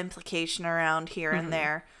throw an implication around here and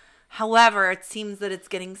there. However, it seems that it's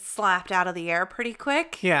getting slapped out of the air pretty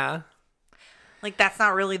quick. Yeah. Like, that's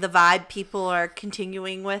not really the vibe people are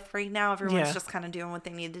continuing with right now. Everyone's just kind of doing what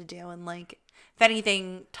they need to do. And, like, if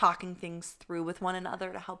anything, talking things through with one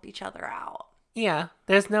another to help each other out. Yeah.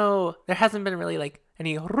 There hasn't been really, like,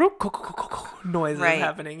 any noises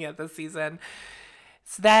happening yet this season.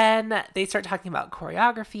 So then they start talking about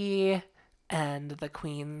choreography, and the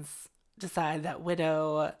queens decide that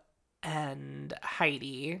Widow and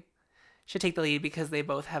Heidi should take the lead because they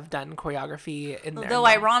both have done choreography in their Though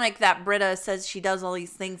ironic that Britta says she does all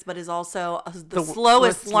these things but is also the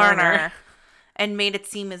slowest learner and made it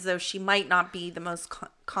seem as though she might not be the most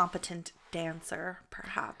competent dancer,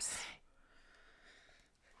 perhaps.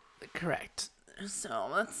 Correct.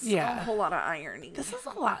 So that's a whole lot of irony. This is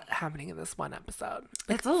a lot happening in this one episode.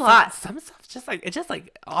 It's a lot. Some stuff just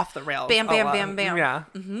like off the rails. Bam, bam, bam, bam. Yeah.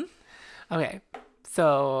 Mm-hmm. Okay.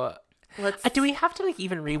 So do we have to like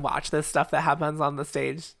even rewatch this stuff that happens on the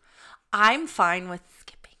stage? I'm fine with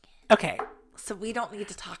skipping it. Okay. So we don't need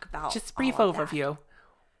to talk about just brief overview.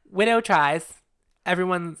 Widow tries.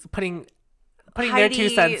 Everyone's putting Heidi, their 2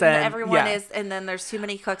 cents in. Everyone is, and then there's too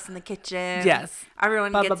many cooks in the kitchen. Yes.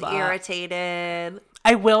 Everyone gets irritated.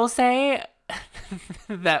 I will say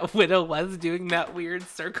that Widow was doing that weird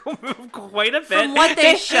circle move quite a bit. From what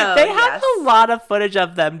they showed, they have a lot of footage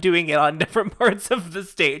of them doing it on different parts of the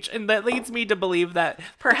stage, and that leads me to believe that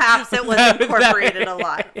perhaps it was incorporated a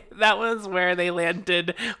lot. That was where they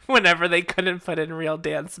landed whenever they couldn't put in real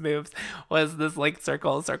dance moves, was this like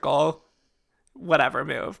circle, whatever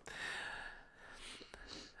move.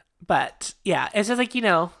 But yeah, it's just like,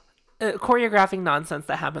 choreographing nonsense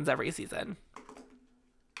that happens every season.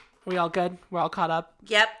 We all good? We're all caught up?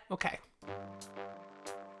 Yep. Okay.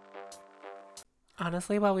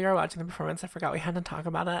 Honestly, while we were watching the performance, I forgot we had to talk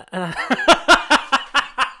about it.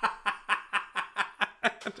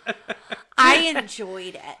 I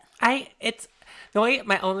enjoyed it.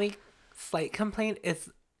 My only slight complaint is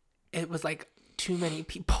it was like too many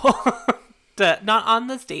people, not on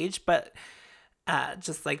the stage, but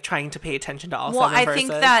just like trying to pay attention to all seven verses. Well, I think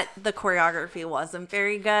that the choreography wasn't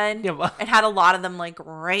very good. Yeah, well, it had a lot of them like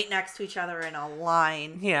right next to each other in a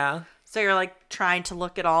line. yeah. So you're like trying to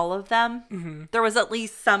look at all of them. Mm-hmm. There was at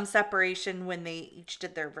least some separation when they each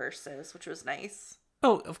did their verses, which was nice.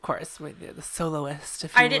 Oh, of course, the soloist.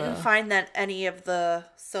 If you I didn't will. find that any of the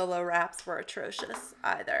solo raps were atrocious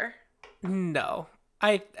either. No,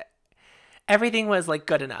 everything was like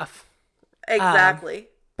good enough. Exactly.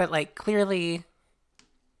 But like clearly,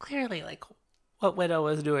 like what Widow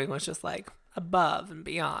was doing was just like above and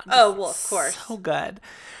beyond. Oh, well, of course. So good.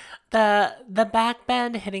 The back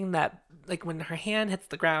bend hitting that, like when her hand hits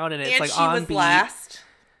the ground and it's like on beat. And she was last.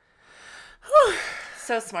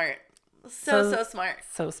 So smart. So smart.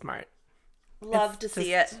 So smart. Love to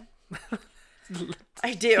see it.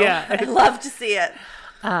 I do. Yeah. I love to see it.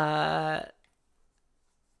 I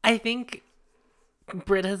think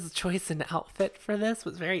Britta's choice in outfit for this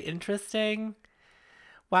was very interesting.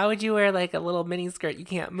 Why would you wear like a little mini skirt you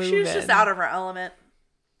can't move in? She was just out of her element.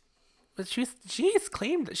 But she's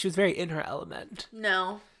claimed that she was very in her element.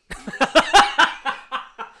 No.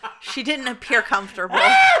 She didn't appear comfortable.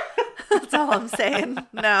 That's all I'm saying.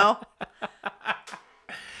 No.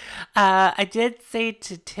 I did say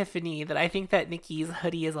to Tiffany that I think that Nikki's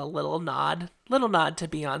hoodie is a little nod to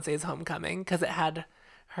Beyonce's Homecoming because it had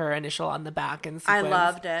her initial on the back and sequins. I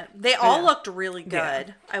loved it. They all looked really good,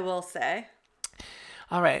 Yeah. I will say.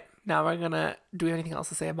 All right, now we're gonna. Do we have anything else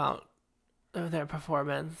to say about their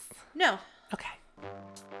performance? No. Okay.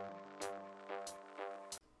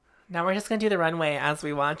 Now we're just gonna do the runway as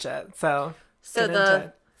we watch it. So the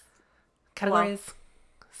into categories,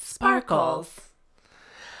 sparkles.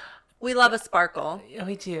 We love a sparkle. Yeah,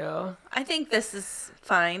 we do. I think this is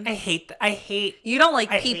fine. I hate. You don't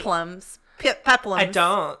like I hate- peplums. Peplums. I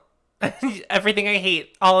don't. Everything I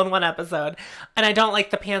hate all in one episode. And I don't like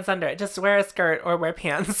the pants under it. Just wear a skirt or wear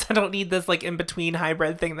pants. I don't need this like in between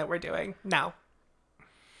hybrid thing that we're doing. No.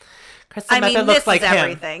 Kristen Method looks this like is him.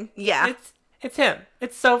 everything. Yeah. It's him.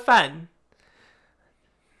 It's so fun.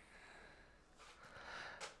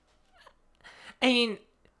 I mean,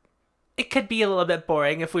 it could be a little bit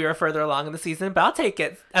boring if we were further along in the season, but I'll take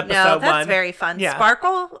it. Episode No, that's one. very fun. Yeah.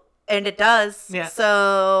 Sparkle, and it does. Yeah.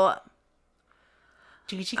 So,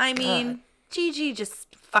 Gigi, I mean, Gigi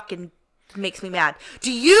just fucking makes me mad.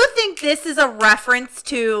 Do you think this is a reference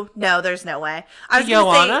to... No, there's no way. I was gonna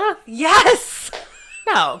Joanna? say, yes!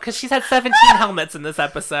 no, because she's had 17 helmets in this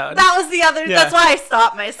episode. That was the other... Yeah. That's why I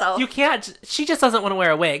stopped myself. You can't. She just doesn't want to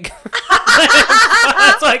wear a wig.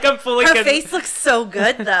 That's like I'm fully. Her face looks so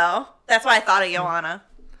good, though. That's why I thought of Joanna.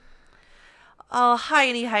 Oh,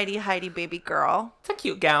 Heidi, baby girl. It's a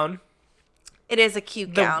cute gown. It is a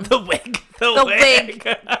cute gown. The wig. The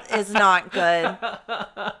wig is not good.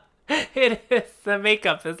 It is. The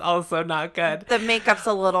makeup is also not good. The makeup's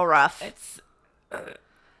a little rough. It's.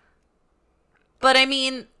 But I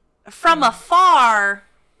mean, from afar,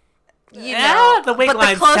 you know. The wig but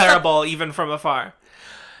line's close-up- terrible, even from afar.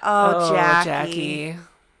 Oh, Jackie.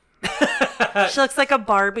 She looks like a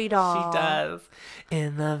Barbie doll. She does.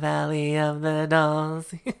 In the Valley of the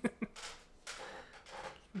Dolls.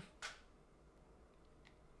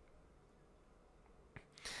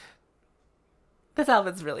 This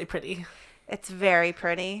outfit's really pretty. It's very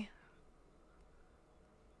pretty.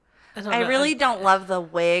 I I really don't love the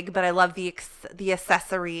wig, but I love the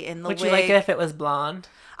accessory in the wig. Would you like it if it was blonde?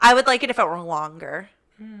 I would like it if it were longer.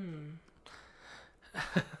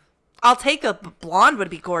 I'll take a blonde would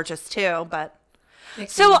be gorgeous too, but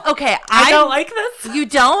so okay, I don't like this. You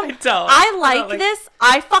don't? I don't. I like this.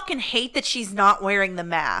 I fucking hate that she's not wearing the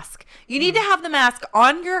mask. You need to have the mask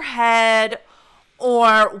on your head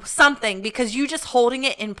or something because you just holding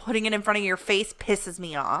it and putting it in front of your face pisses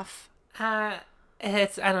me off.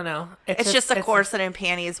 It's I don't know. It's just a corset and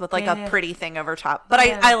panties with like Yeah. a pretty thing over top. But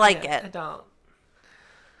I like I it. don't.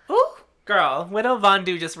 Ooh, girl, Widow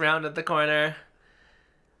Von'Du just rounded the corner.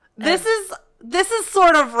 This is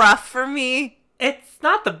sort of rough for me, It's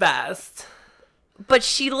not the best. but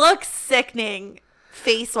she looks sickening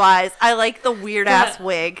face wise. I like the weird ass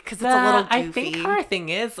wig because it's a little goofy. I think her thing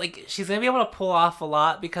is like she's gonna be able to pull off a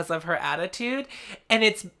lot because of her attitude, and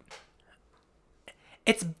it's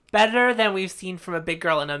better than we've seen from a big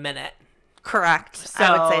girl in a minute. Correct. So,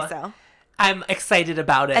 I would say so. I'm excited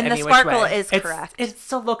about it. And the sparkle is correct. It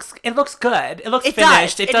still looks good. It looks It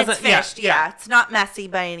finished. does. It doesn't. It's finished. Yeah. It's not messy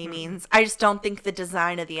by any means. I just don't think the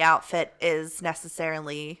design of the outfit is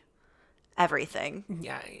necessarily everything.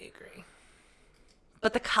 Yeah, I agree.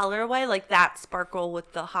 But the colorway, like that sparkle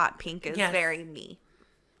with the hot pink, is very me.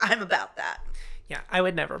 I'm about that. Yeah, I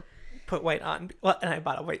would never put white on. Well, and I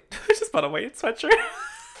just bought a white sweatshirt.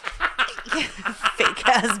 Fake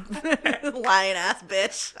ass, lying ass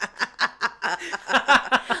bitch.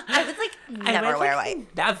 I would like never wear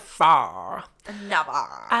white. Never.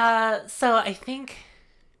 Never. So I think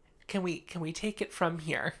can we take it from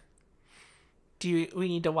here? We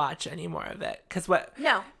need to watch any more of it?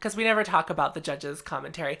 No. Because we never talk about the judges'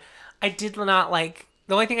 commentary. I did not like.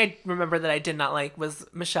 The only thing I remember that I did not like was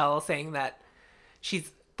Michelle saying that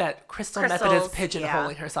Crystal Method is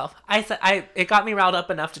pigeonholing herself. It got me riled up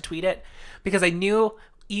enough to tweet it because I knew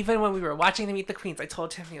even when we were watching the Meet the Queens, I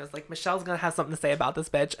told Tiffany, I was like, Michelle's gonna have something to say about this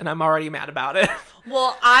bitch, and I'm already mad about it.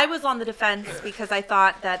 Well, I was on the defense because I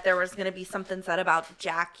thought that there was gonna be something said about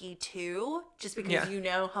Jackie too, just because you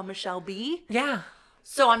know how Michelle be. Yeah.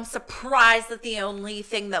 So I'm surprised that the only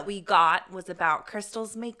thing that we got was about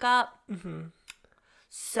Crystal's makeup. Mm-hmm.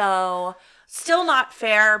 So still not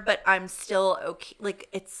fair, but I'm still okay. Like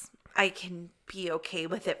I can be okay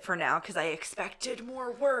with it for now because I expected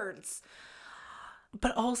more words.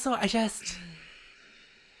 But also,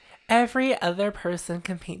 every other person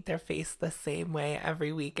can paint their face the same way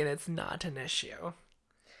every week, and it's not an issue.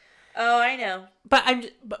 Oh, I know. But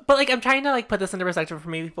I'm trying to like put this into perspective for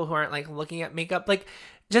maybe people who aren't like looking at makeup. Like,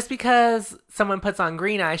 just because someone puts on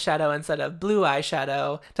green eyeshadow instead of blue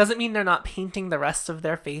eyeshadow doesn't mean they're not painting the rest of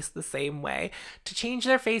their face the same way. To change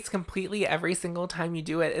their face completely every single time you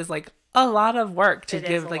do it is like a lot of work to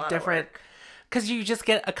give like different. Because you just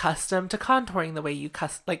get accustomed to contouring the way you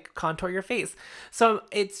contour your face. So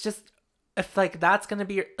it's just, if like that's going to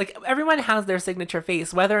be, like everyone has their signature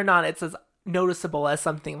face, whether or not it's as noticeable as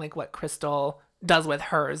something like what Crystal does with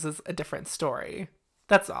hers is a different story.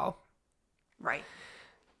 That's all. Right.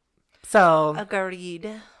 So. Agreed.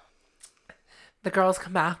 The girls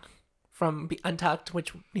come back from Untucked,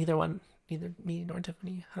 which neither me nor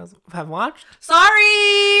Tiffany have watched.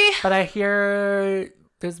 Sorry! But I hear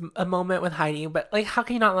there's a moment with Heidi, but like, how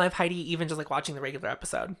can you not love Heidi even just like watching the regular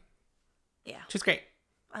episode? Yeah. She's great.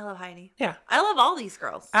 I love Heidi. Yeah. I love all these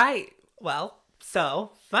girls.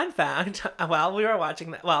 So fun fact, while we were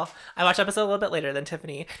watching that, I watched the episode a little bit later than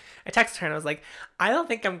Tiffany. I texted her and I was like, I don't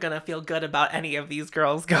think I'm going to feel good about any of these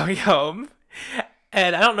girls going home.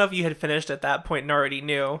 And I don't know if you had finished at that point and already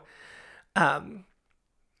knew. But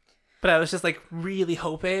I was just like really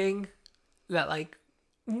hoping that like,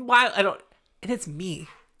 and it's me,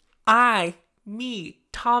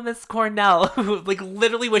 Thomas Cornell, who like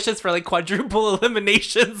literally wishes for like quadruple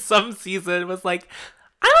elimination some season, was like,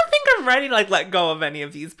 I don't think I'm ready to like let go of any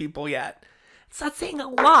of these people yet. It's not saying a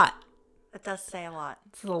lot. It does say a lot.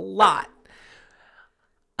 It's a lot.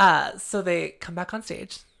 So they come back on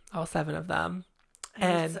stage, all 7 of them.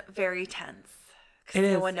 And it's very tense.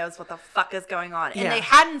 No one knows what the fuck is going on. And they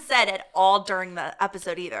hadn't said at all during the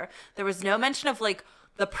episode either. There was no mention of like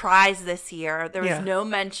the prize this year. There was no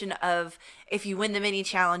mention of if you win the mini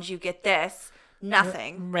challenge, you get this.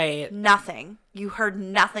 Nothing. Right. Nothing. You heard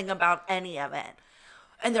nothing about any of it.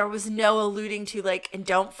 And there was no alluding to like, and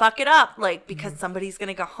don't fuck it up, like, because somebody's going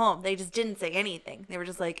to go home. They just didn't say anything. They were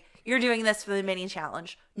just like, you're doing this for the mini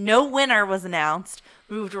challenge. No winner was announced.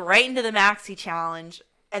 Moved right into the maxi challenge.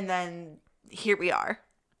 And then here we are.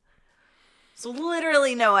 So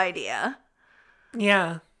literally no idea.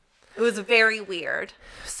 Yeah. It was very weird.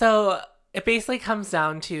 So it basically comes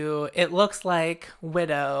down to, it looks like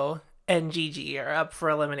Widow and Gigi are up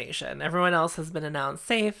for elimination. Everyone else has been announced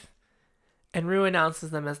safe. And Rue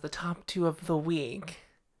announces them as the top 2 of the week.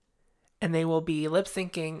 And they will be lip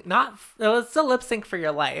syncing, it's still lip sync for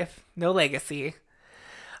your life. No legacy.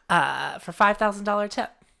 For $5,000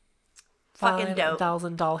 tip. Fucking dope.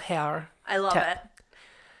 $5,000 hair. I love it.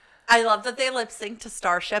 I love that they lip sync to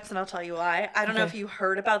Starships, and I'll tell you why. I don't know if you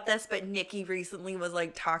heard about this, but Nikki recently was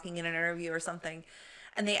like talking in an interview or something,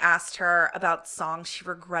 and they asked her about songs she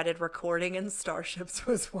regretted recording, and Starships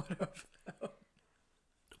was one of them.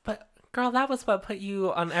 But girl, that was what put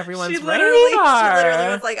you on everyone's radar. She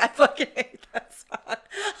literally was like, I fucking hate that song.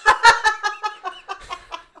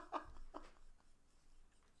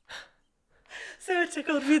 So it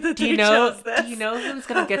tickled me that they chose this. Do you know who's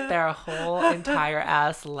going to get their whole entire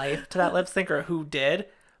ass life to that lip sync, or who did?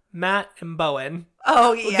 Matt and Bowen.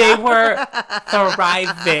 Oh, yeah. They were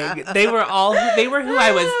thriving. They were who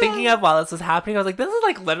I was thinking of while this was happening. I was like, this is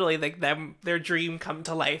like literally like their dream come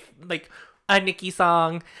to life. Like a Nicki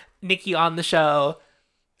song, Nikki on the show.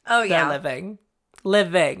 Oh, yeah. They're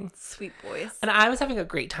living. Sweet boys. And I was having a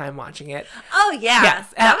great time watching it. Oh, yeah.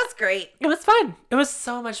 Yes. That was great. It was fun. It was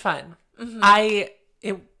so much fun. Mm-hmm.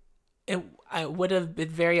 I would have been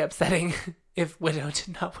very upsetting if Widow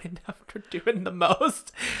did not win after doing the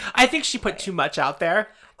most. I think she put too much out there,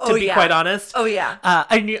 to be quite honest. Oh, yeah.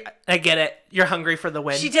 I get it. You're hungry for the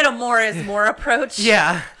win. She did a more is more approach.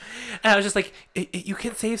 Yeah. And I was just like, you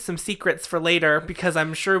can save some secrets for later because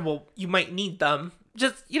I'm sure you might need them.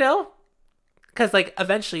 Just, because like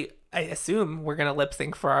eventually I assume we're going to lip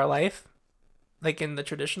sync for our life, like in the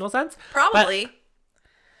traditional sense. Probably. But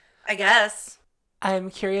I guess. I'm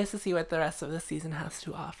curious to see what the rest of the season has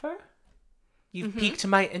to offer. You've piqued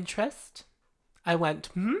my interest. I went,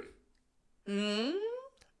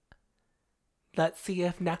 Let's see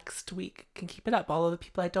if next week can keep it up. All of the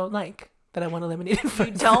people I don't like that I want eliminated.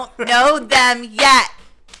 You don't know them yet.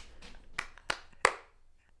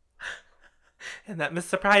 And that Miss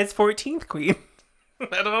Surprise 14th queen.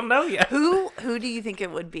 I don't know yet. Who do you think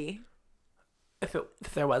it would be? If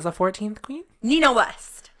there was a 14th queen? Nina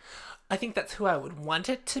West. I think that's who I would want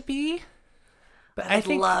it to be. But I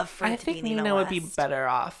think Nina would be better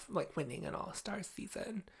off like winning an All-Star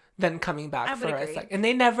season than coming back for a second.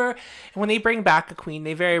 And when they bring back a queen,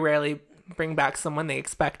 they very rarely bring back someone they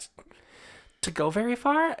expect to go very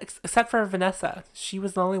far, except for Vanessa. She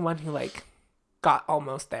was the only one who like got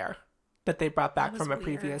almost there that they brought back from a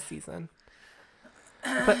previous season.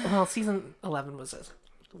 But season 11 was just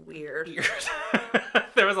weird.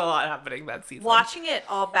 There was a lot happening that season. Watching it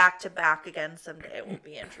all back to back again someday will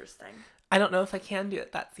be interesting. I don't know if I can do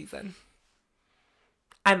it that season.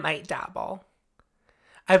 I might dabble.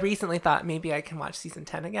 I recently thought maybe I can watch season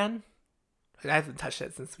 10 again. I haven't touched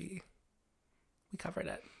it since we covered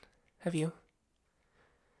it. Have you?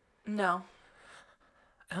 No.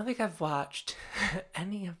 I don't think I've watched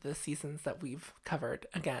any of the seasons that we've covered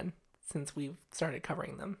again since we've started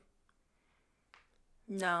covering them.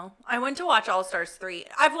 No. I went to watch All Stars 3.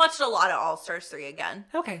 I've watched a lot of All Stars 3 again.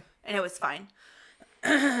 Okay. And it was fine.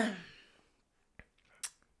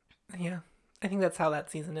 Yeah. I think that's how that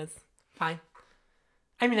season is. Fine.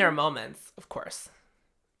 I mean, there are moments, of course.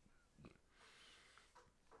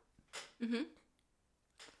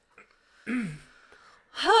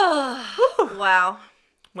 Wow.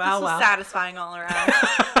 Wow, this was satisfying all around.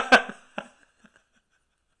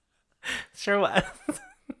 Sure was.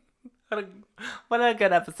 What a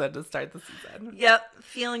good episode to start the season. Yep.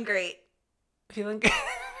 Feeling great. Feeling good.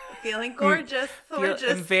 Feeling gorgeous.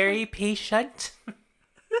 I'm very patient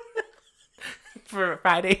for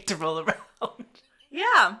Friday to roll around.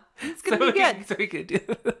 Yeah. It's going to be good. So we could do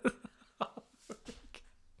this.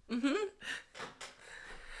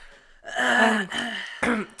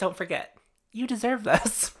 Don't forget, you deserve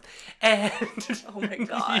this. And oh my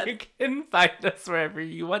God. You can find us wherever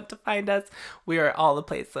you want to find us. We are all the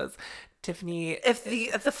places. Tiffany, if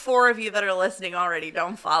the four of you that are listening already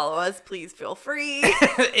don't follow us, please feel free.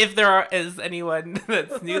 If there is anyone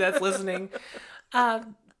that's new that's listening,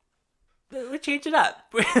 we change it up.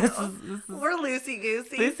 We're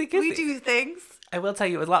loosey-goosey. Loosey-goosey. We do things. I will tell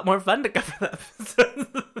you, it was a lot more fun to cover the episodes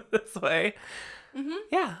this way.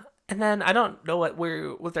 Yeah. And then I don't know what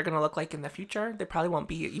they're going to look like in the future. They probably won't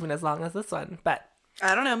be even as long as this one, but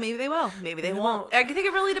I don't know. Maybe they will. Maybe they won't. I think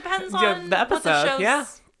it really depends on the episode. What the shows, yeah.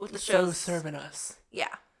 What the show's serving us.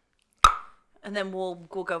 Yeah. And then we'll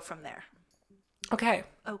go from there. Okay.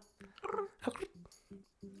 Oh.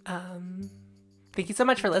 Thank you so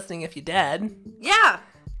much for listening if you did. Yeah.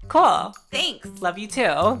 Cool. Thanks. Love you too.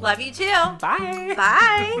 Love you too. Bye.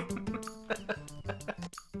 Bye.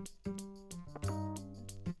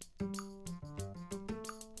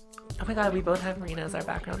 Oh my God, we both have Marina as our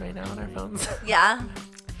background right now on our phones. Yeah.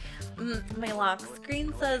 My lock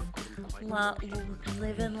screen says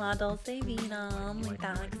live in La Dolce Vita, like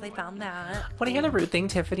that, because I found that. Want to hear the rude thing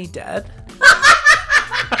Tiffany did?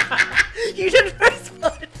 You didn't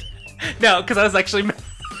respond. No, because I was actually...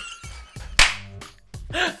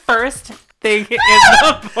 First thing in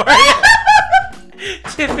the morning,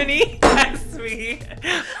 Tiffany asked me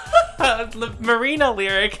the Marina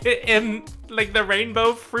lyric in like the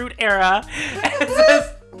rainbow fruit era. And it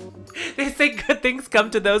says, they say good things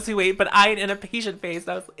come to those who wait, but I in a patient face.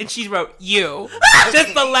 And she wrote you,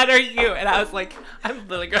 just the letter U, and I was like, I'm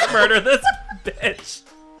literally gonna murder this bitch.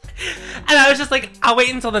 And I was just like, I'll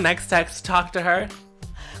wait until the next text to talk to her.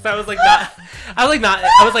 So I was like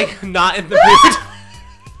not in the mood.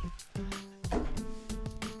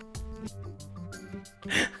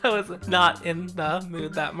 I was not in the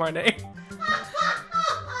mood that morning.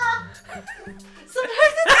 Sometimes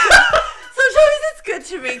it's good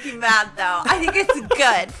to make you mad, though. I think it's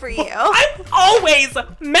good for you. I'm always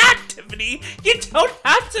mad, Tiffany. You don't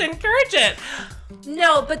have to encourage it.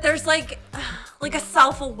 No, but there's like a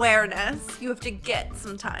self-awareness you have to get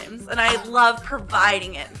sometimes, and I love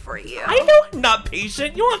providing it for you. I know I'm not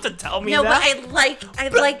patient. You don't have to tell me No, that. but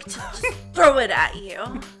I'd like to just throw it at you.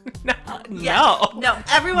 No. Yeah. No,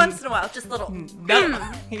 every once in a while, just little.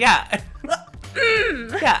 No. Yeah.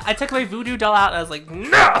 Yeah, I took my voodoo doll out and I was like,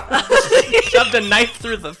 no! Shoved a knife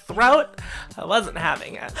through the throat. I wasn't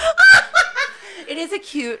having it. It's a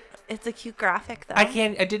cute graphic, though.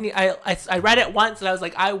 I read it once and I was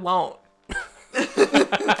like, I won't.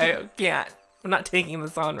 I can't. I'm not taking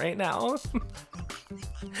this on right now.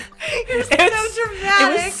 You're so dramatic.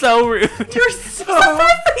 It was so rude. You're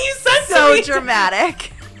so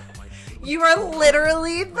dramatic. You are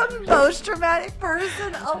literally the most dramatic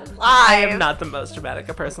person alive. I am not the most dramatic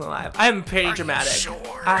person alive. I'm pretty dramatic.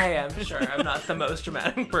 Sure? I am sure I'm not the most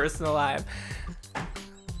dramatic person alive.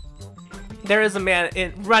 There is a man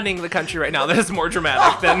running the country right now that is more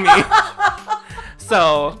dramatic than me.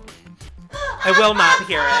 So, I will not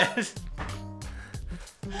hear it.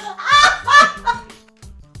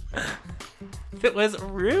 It was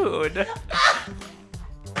rude.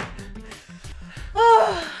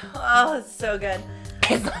 Oh, it's so good.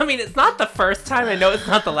 It's not the first time. I know it's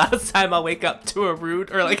not the last time I'll wake up to a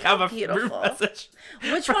rude or like have a Beautiful. rude message.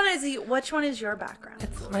 Which one is your background?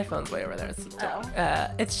 My phone's way over there.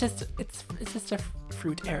 It's just a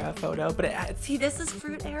fruit era photo, but See, this is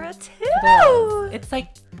fruit era too. It's like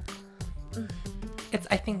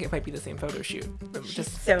I think it might be the same photo shoot.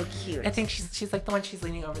 Just so cute. I think she's like the one she's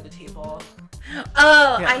leaning over the table.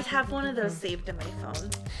 Oh, yeah. I have one of those saved in my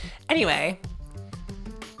phone. Anyway.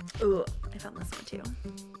 Ooh, I found this one too.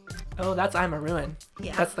 Oh, that's I'm a Ruin.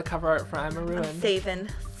 Yeah. That's the cover art for I'm a Ruin. I'm saving.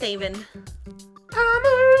 I'm a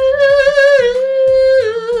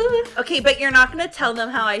Ruin. Okay, but you're not gonna tell them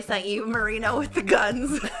how I sent you Marino with the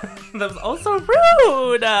guns. That was also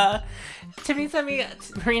rude. Tiffany sent me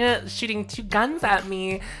Marina shooting 2 guns at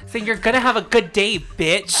me, saying you're gonna have a good day,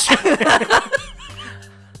 bitch.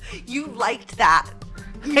 You liked that.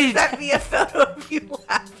 You sent me a photo of you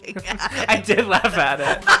laughing at it. I did laugh at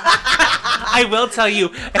it. I will tell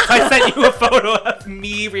you, if I sent you a photo of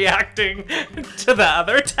me reacting to the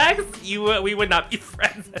other text, we would not be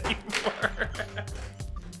friends anymore.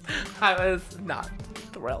 I was not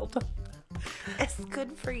thrilled. It's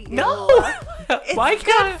good for you. No! It's Why good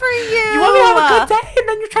can't for you. You want me to have a good day, and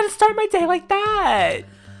then you're trying to start my day like that.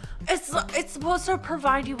 It's supposed to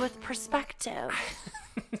provide you with perspective.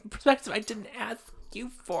 Perspective I didn't ask you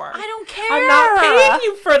for. I don't care. I'm not paying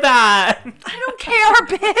you for that. I don't care,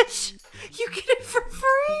 bitch. You get it for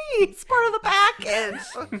free. It's part of the package.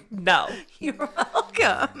 No. You're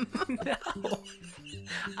welcome. No.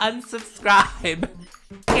 Unsubscribe.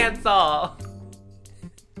 Cancel.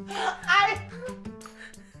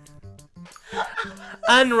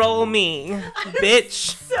 Unroll me,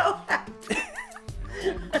 bitch. So happy.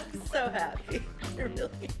 I'm so happy. I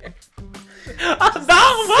really am.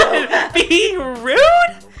 About what? Being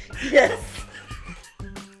rude? Yes.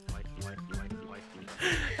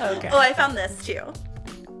 Okay. Oh, I found this too.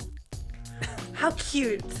 How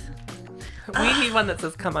cute. We need one that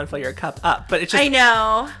says "Come on, fill your cup up," but it's just. I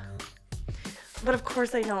know. But of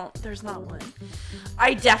course I don't. There's not one.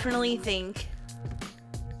 I definitely think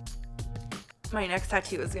my next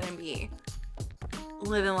tattoo is going to be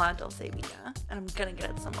Live in La Dulce Vida. And I'm going to get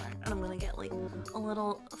it somewhere. And I'm going to get like a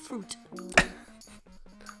little fruit.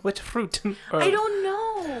 Which fruit? I don't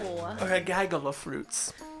know. Or a gaggle of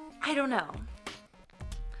fruits. I don't know.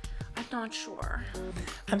 I'm not sure.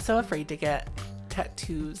 I'm so afraid to get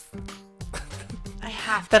tattoos I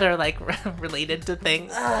have to. that are like related to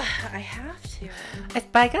things. I have to.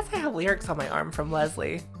 But I guess I have lyrics on my arm from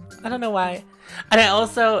Leslie. I don't know why. And I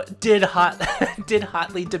also did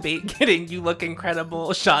hotly debate getting "You Look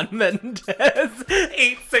Incredible" Shawn Mendes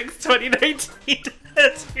 8/6/2019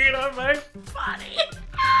 tattooed on my body.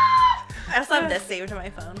 I also have this saved to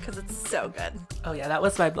my phone because it's so good. Oh yeah, that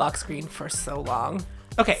was my block screen for so long.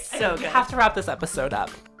 Okay, So we good. have to wrap this episode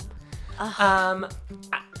up. I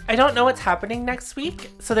don't know what's happening next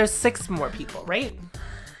week, so there's 6 more people, right?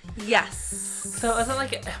 Yes. So it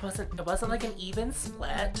wasn't like an even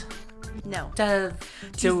split. No. Do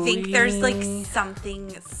you think there's like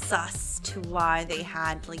something sus to why they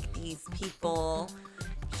had like these people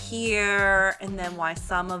here and then why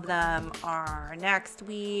some of them are next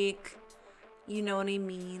week? You know what I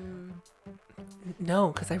mean? No,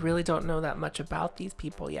 because I really don't know that much about these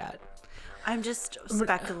people yet. I'm just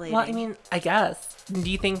speculating. Well, I mean, I guess. Do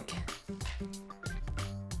you think...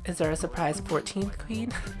 Is there a surprise 14th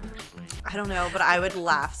queen? I don't know, but I would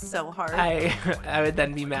laugh so hard. I would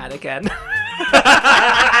then be mad again.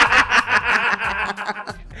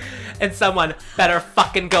 And someone better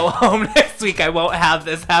fucking go home next week. I won't have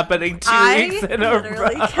this happening 2 weeks in a row. I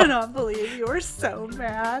literally cannot believe you were so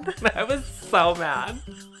mad. I was so mad.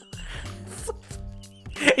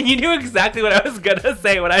 And you knew exactly what I was gonna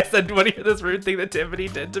say when I said, "Want to hear this rude thing that Tiffany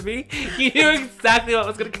did to me?" You knew exactly what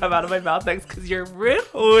was gonna come out of my mouth next because you're rude.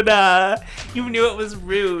 You knew it was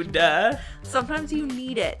rude. Sometimes you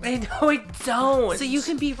need it. I know I don't. So you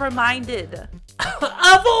can be reminded. Of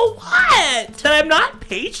what? That I'm not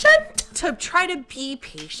patient? To try to be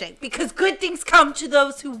patient because good things come to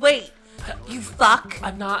those who wait. You fuck.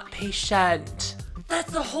 I'm not patient.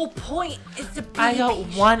 That's the whole point. Is to be I don't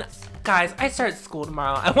patient. want... Guys, I start school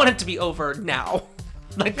tomorrow. I want it to be over now.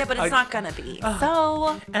 Like, yeah, but it's not gonna be.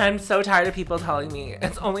 So... And I'm so tired of people telling me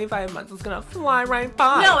it's only 5 months. It's gonna fly right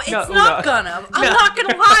by. No, it's not gonna. I'm not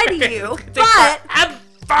gonna lie to you.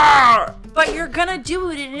 But you're gonna do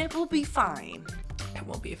it and it will be fine. It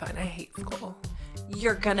won't be fine. I hate school.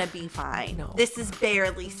 You're gonna be fine. No. This is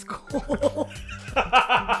barely school.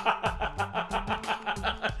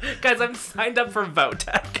 Guys, I'm signed up for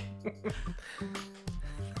Votech.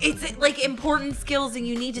 It's like important skills and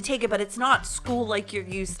you need to take it, but it's not school like you're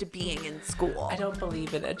used to being in school. I don't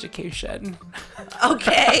believe in education.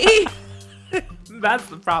 Okay. That's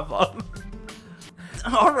the problem.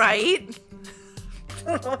 All right. I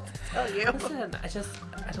don't know what to tell you. Listen,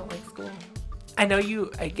 I don't like school. I know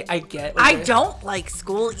I get. I don't like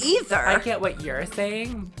school either. I get what you're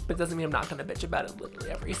saying, but it doesn't mean I'm not gonna bitch about it literally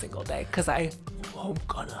every single day. Cause I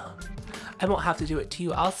won't have to do it to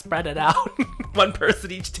you. I'll spread it out, one person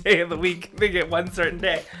each day of the week. They get one certain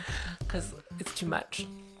day, cause it's too much.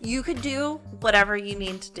 You could do whatever you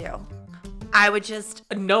need to do. I would just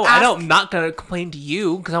no. I'm not gonna complain to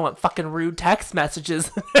you because I want fucking rude text messages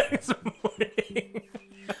the next morning.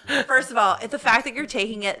 First of all, the fact that you're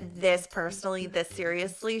taking it this personally, this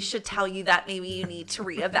seriously, should tell you that maybe you need to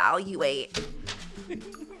reevaluate.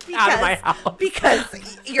 Out of my house.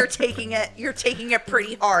 Because you're taking it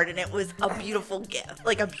pretty hard, and it was a beautiful gift,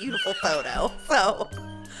 like a beautiful photo. So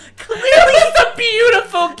clearly, it's a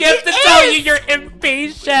beautiful gift to tell you you're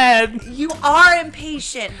impatient. You are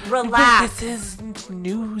impatient. Relax. But this isn't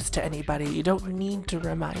news to anybody. You don't need to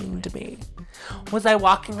remind me. Was I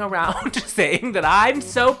walking around saying that I'm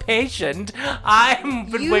so patient?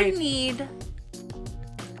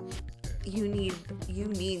 You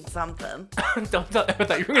need something. Don't tell. I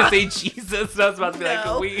thought you were gonna say Jesus. I was about to be like,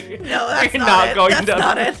 no, that's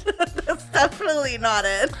not it. That's definitely not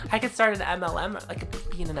it. I could start an MLM, like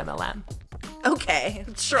being an MLM. Okay,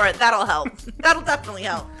 sure, that'll help. That'll definitely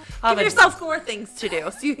help. Give yourself more things to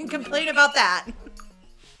do, so you can complain about that.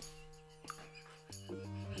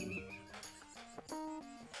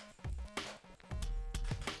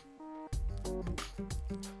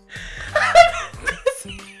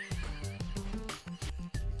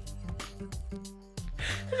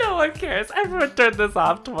 No one cares. Everyone turned this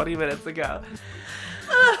off 20 minutes ago.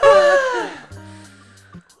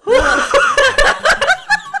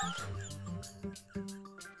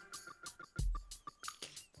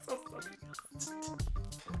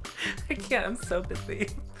 I can't. I'm so busy.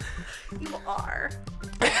 You are.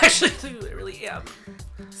 I actually do. I really am.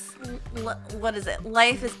 What is it?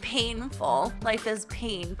 Life is painful. Life is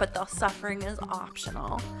pain, but the suffering is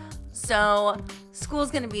optional. So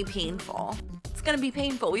school's going to be painful. It's going to be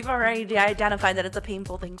painful. We've already identified that it's a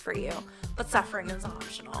painful thing for you, but suffering is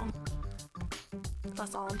optional.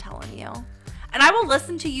 That's all I'm telling you. And I will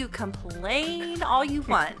listen to you complain all you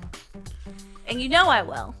want. And you know I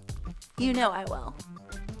will. You know I will.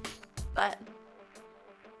 But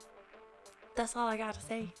that's all I got to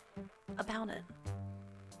say about it.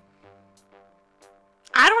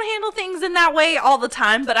 I don't handle things in that way all the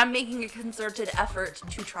time, but I'm making a concerted effort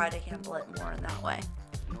to try to handle it more in that way.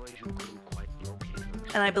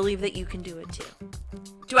 And I believe that you can do it too.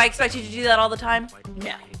 Do I expect you to do that all the time?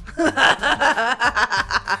 No.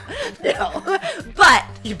 No. But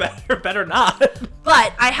you better not.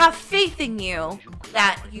 But I have faith in you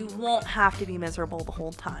that you won't have to be miserable the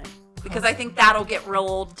whole time. Because I think that'll get real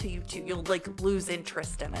old to you too. You'll lose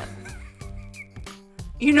interest in it.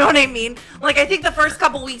 You know what I mean? I think the first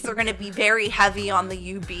couple weeks are going to be very heavy on the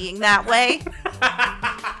you being that way.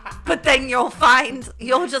 But then you'll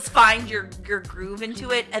just find your groove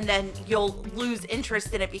into it, and then you'll lose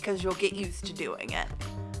interest in it because you'll get used to doing it.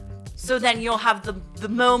 So then you'll have the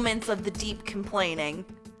moments of the deep complaining.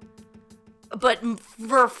 But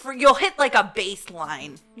you'll hit a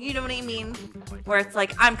baseline. You know what I mean? Where it's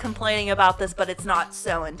I'm complaining about this, but it's not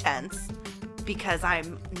so intense because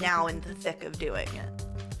I'm now in the thick of doing it.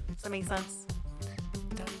 Does that make sense?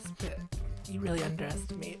 It does, but you really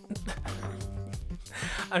underestimate.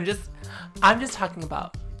 I'm just talking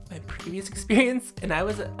about my previous experience, and I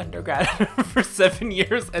was an undergrad for 7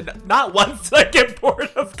 years, and not once did I get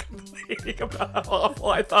bored of complaining about how awful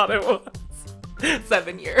I thought it was.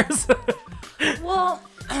 7 years. Well,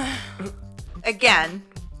 again,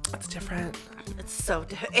 it's different. it's so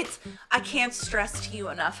I can't stress to you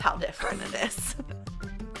enough how different it is.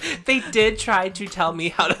 They did try to tell me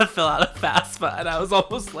how to fill out a FAFSA, and I was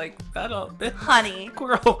almost like, Honey.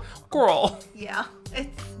 Girl. Yeah,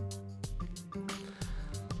 it's...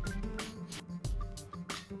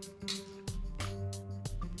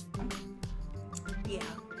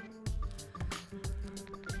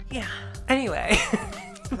 Yeah. Anyway.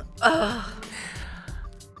 Ugh.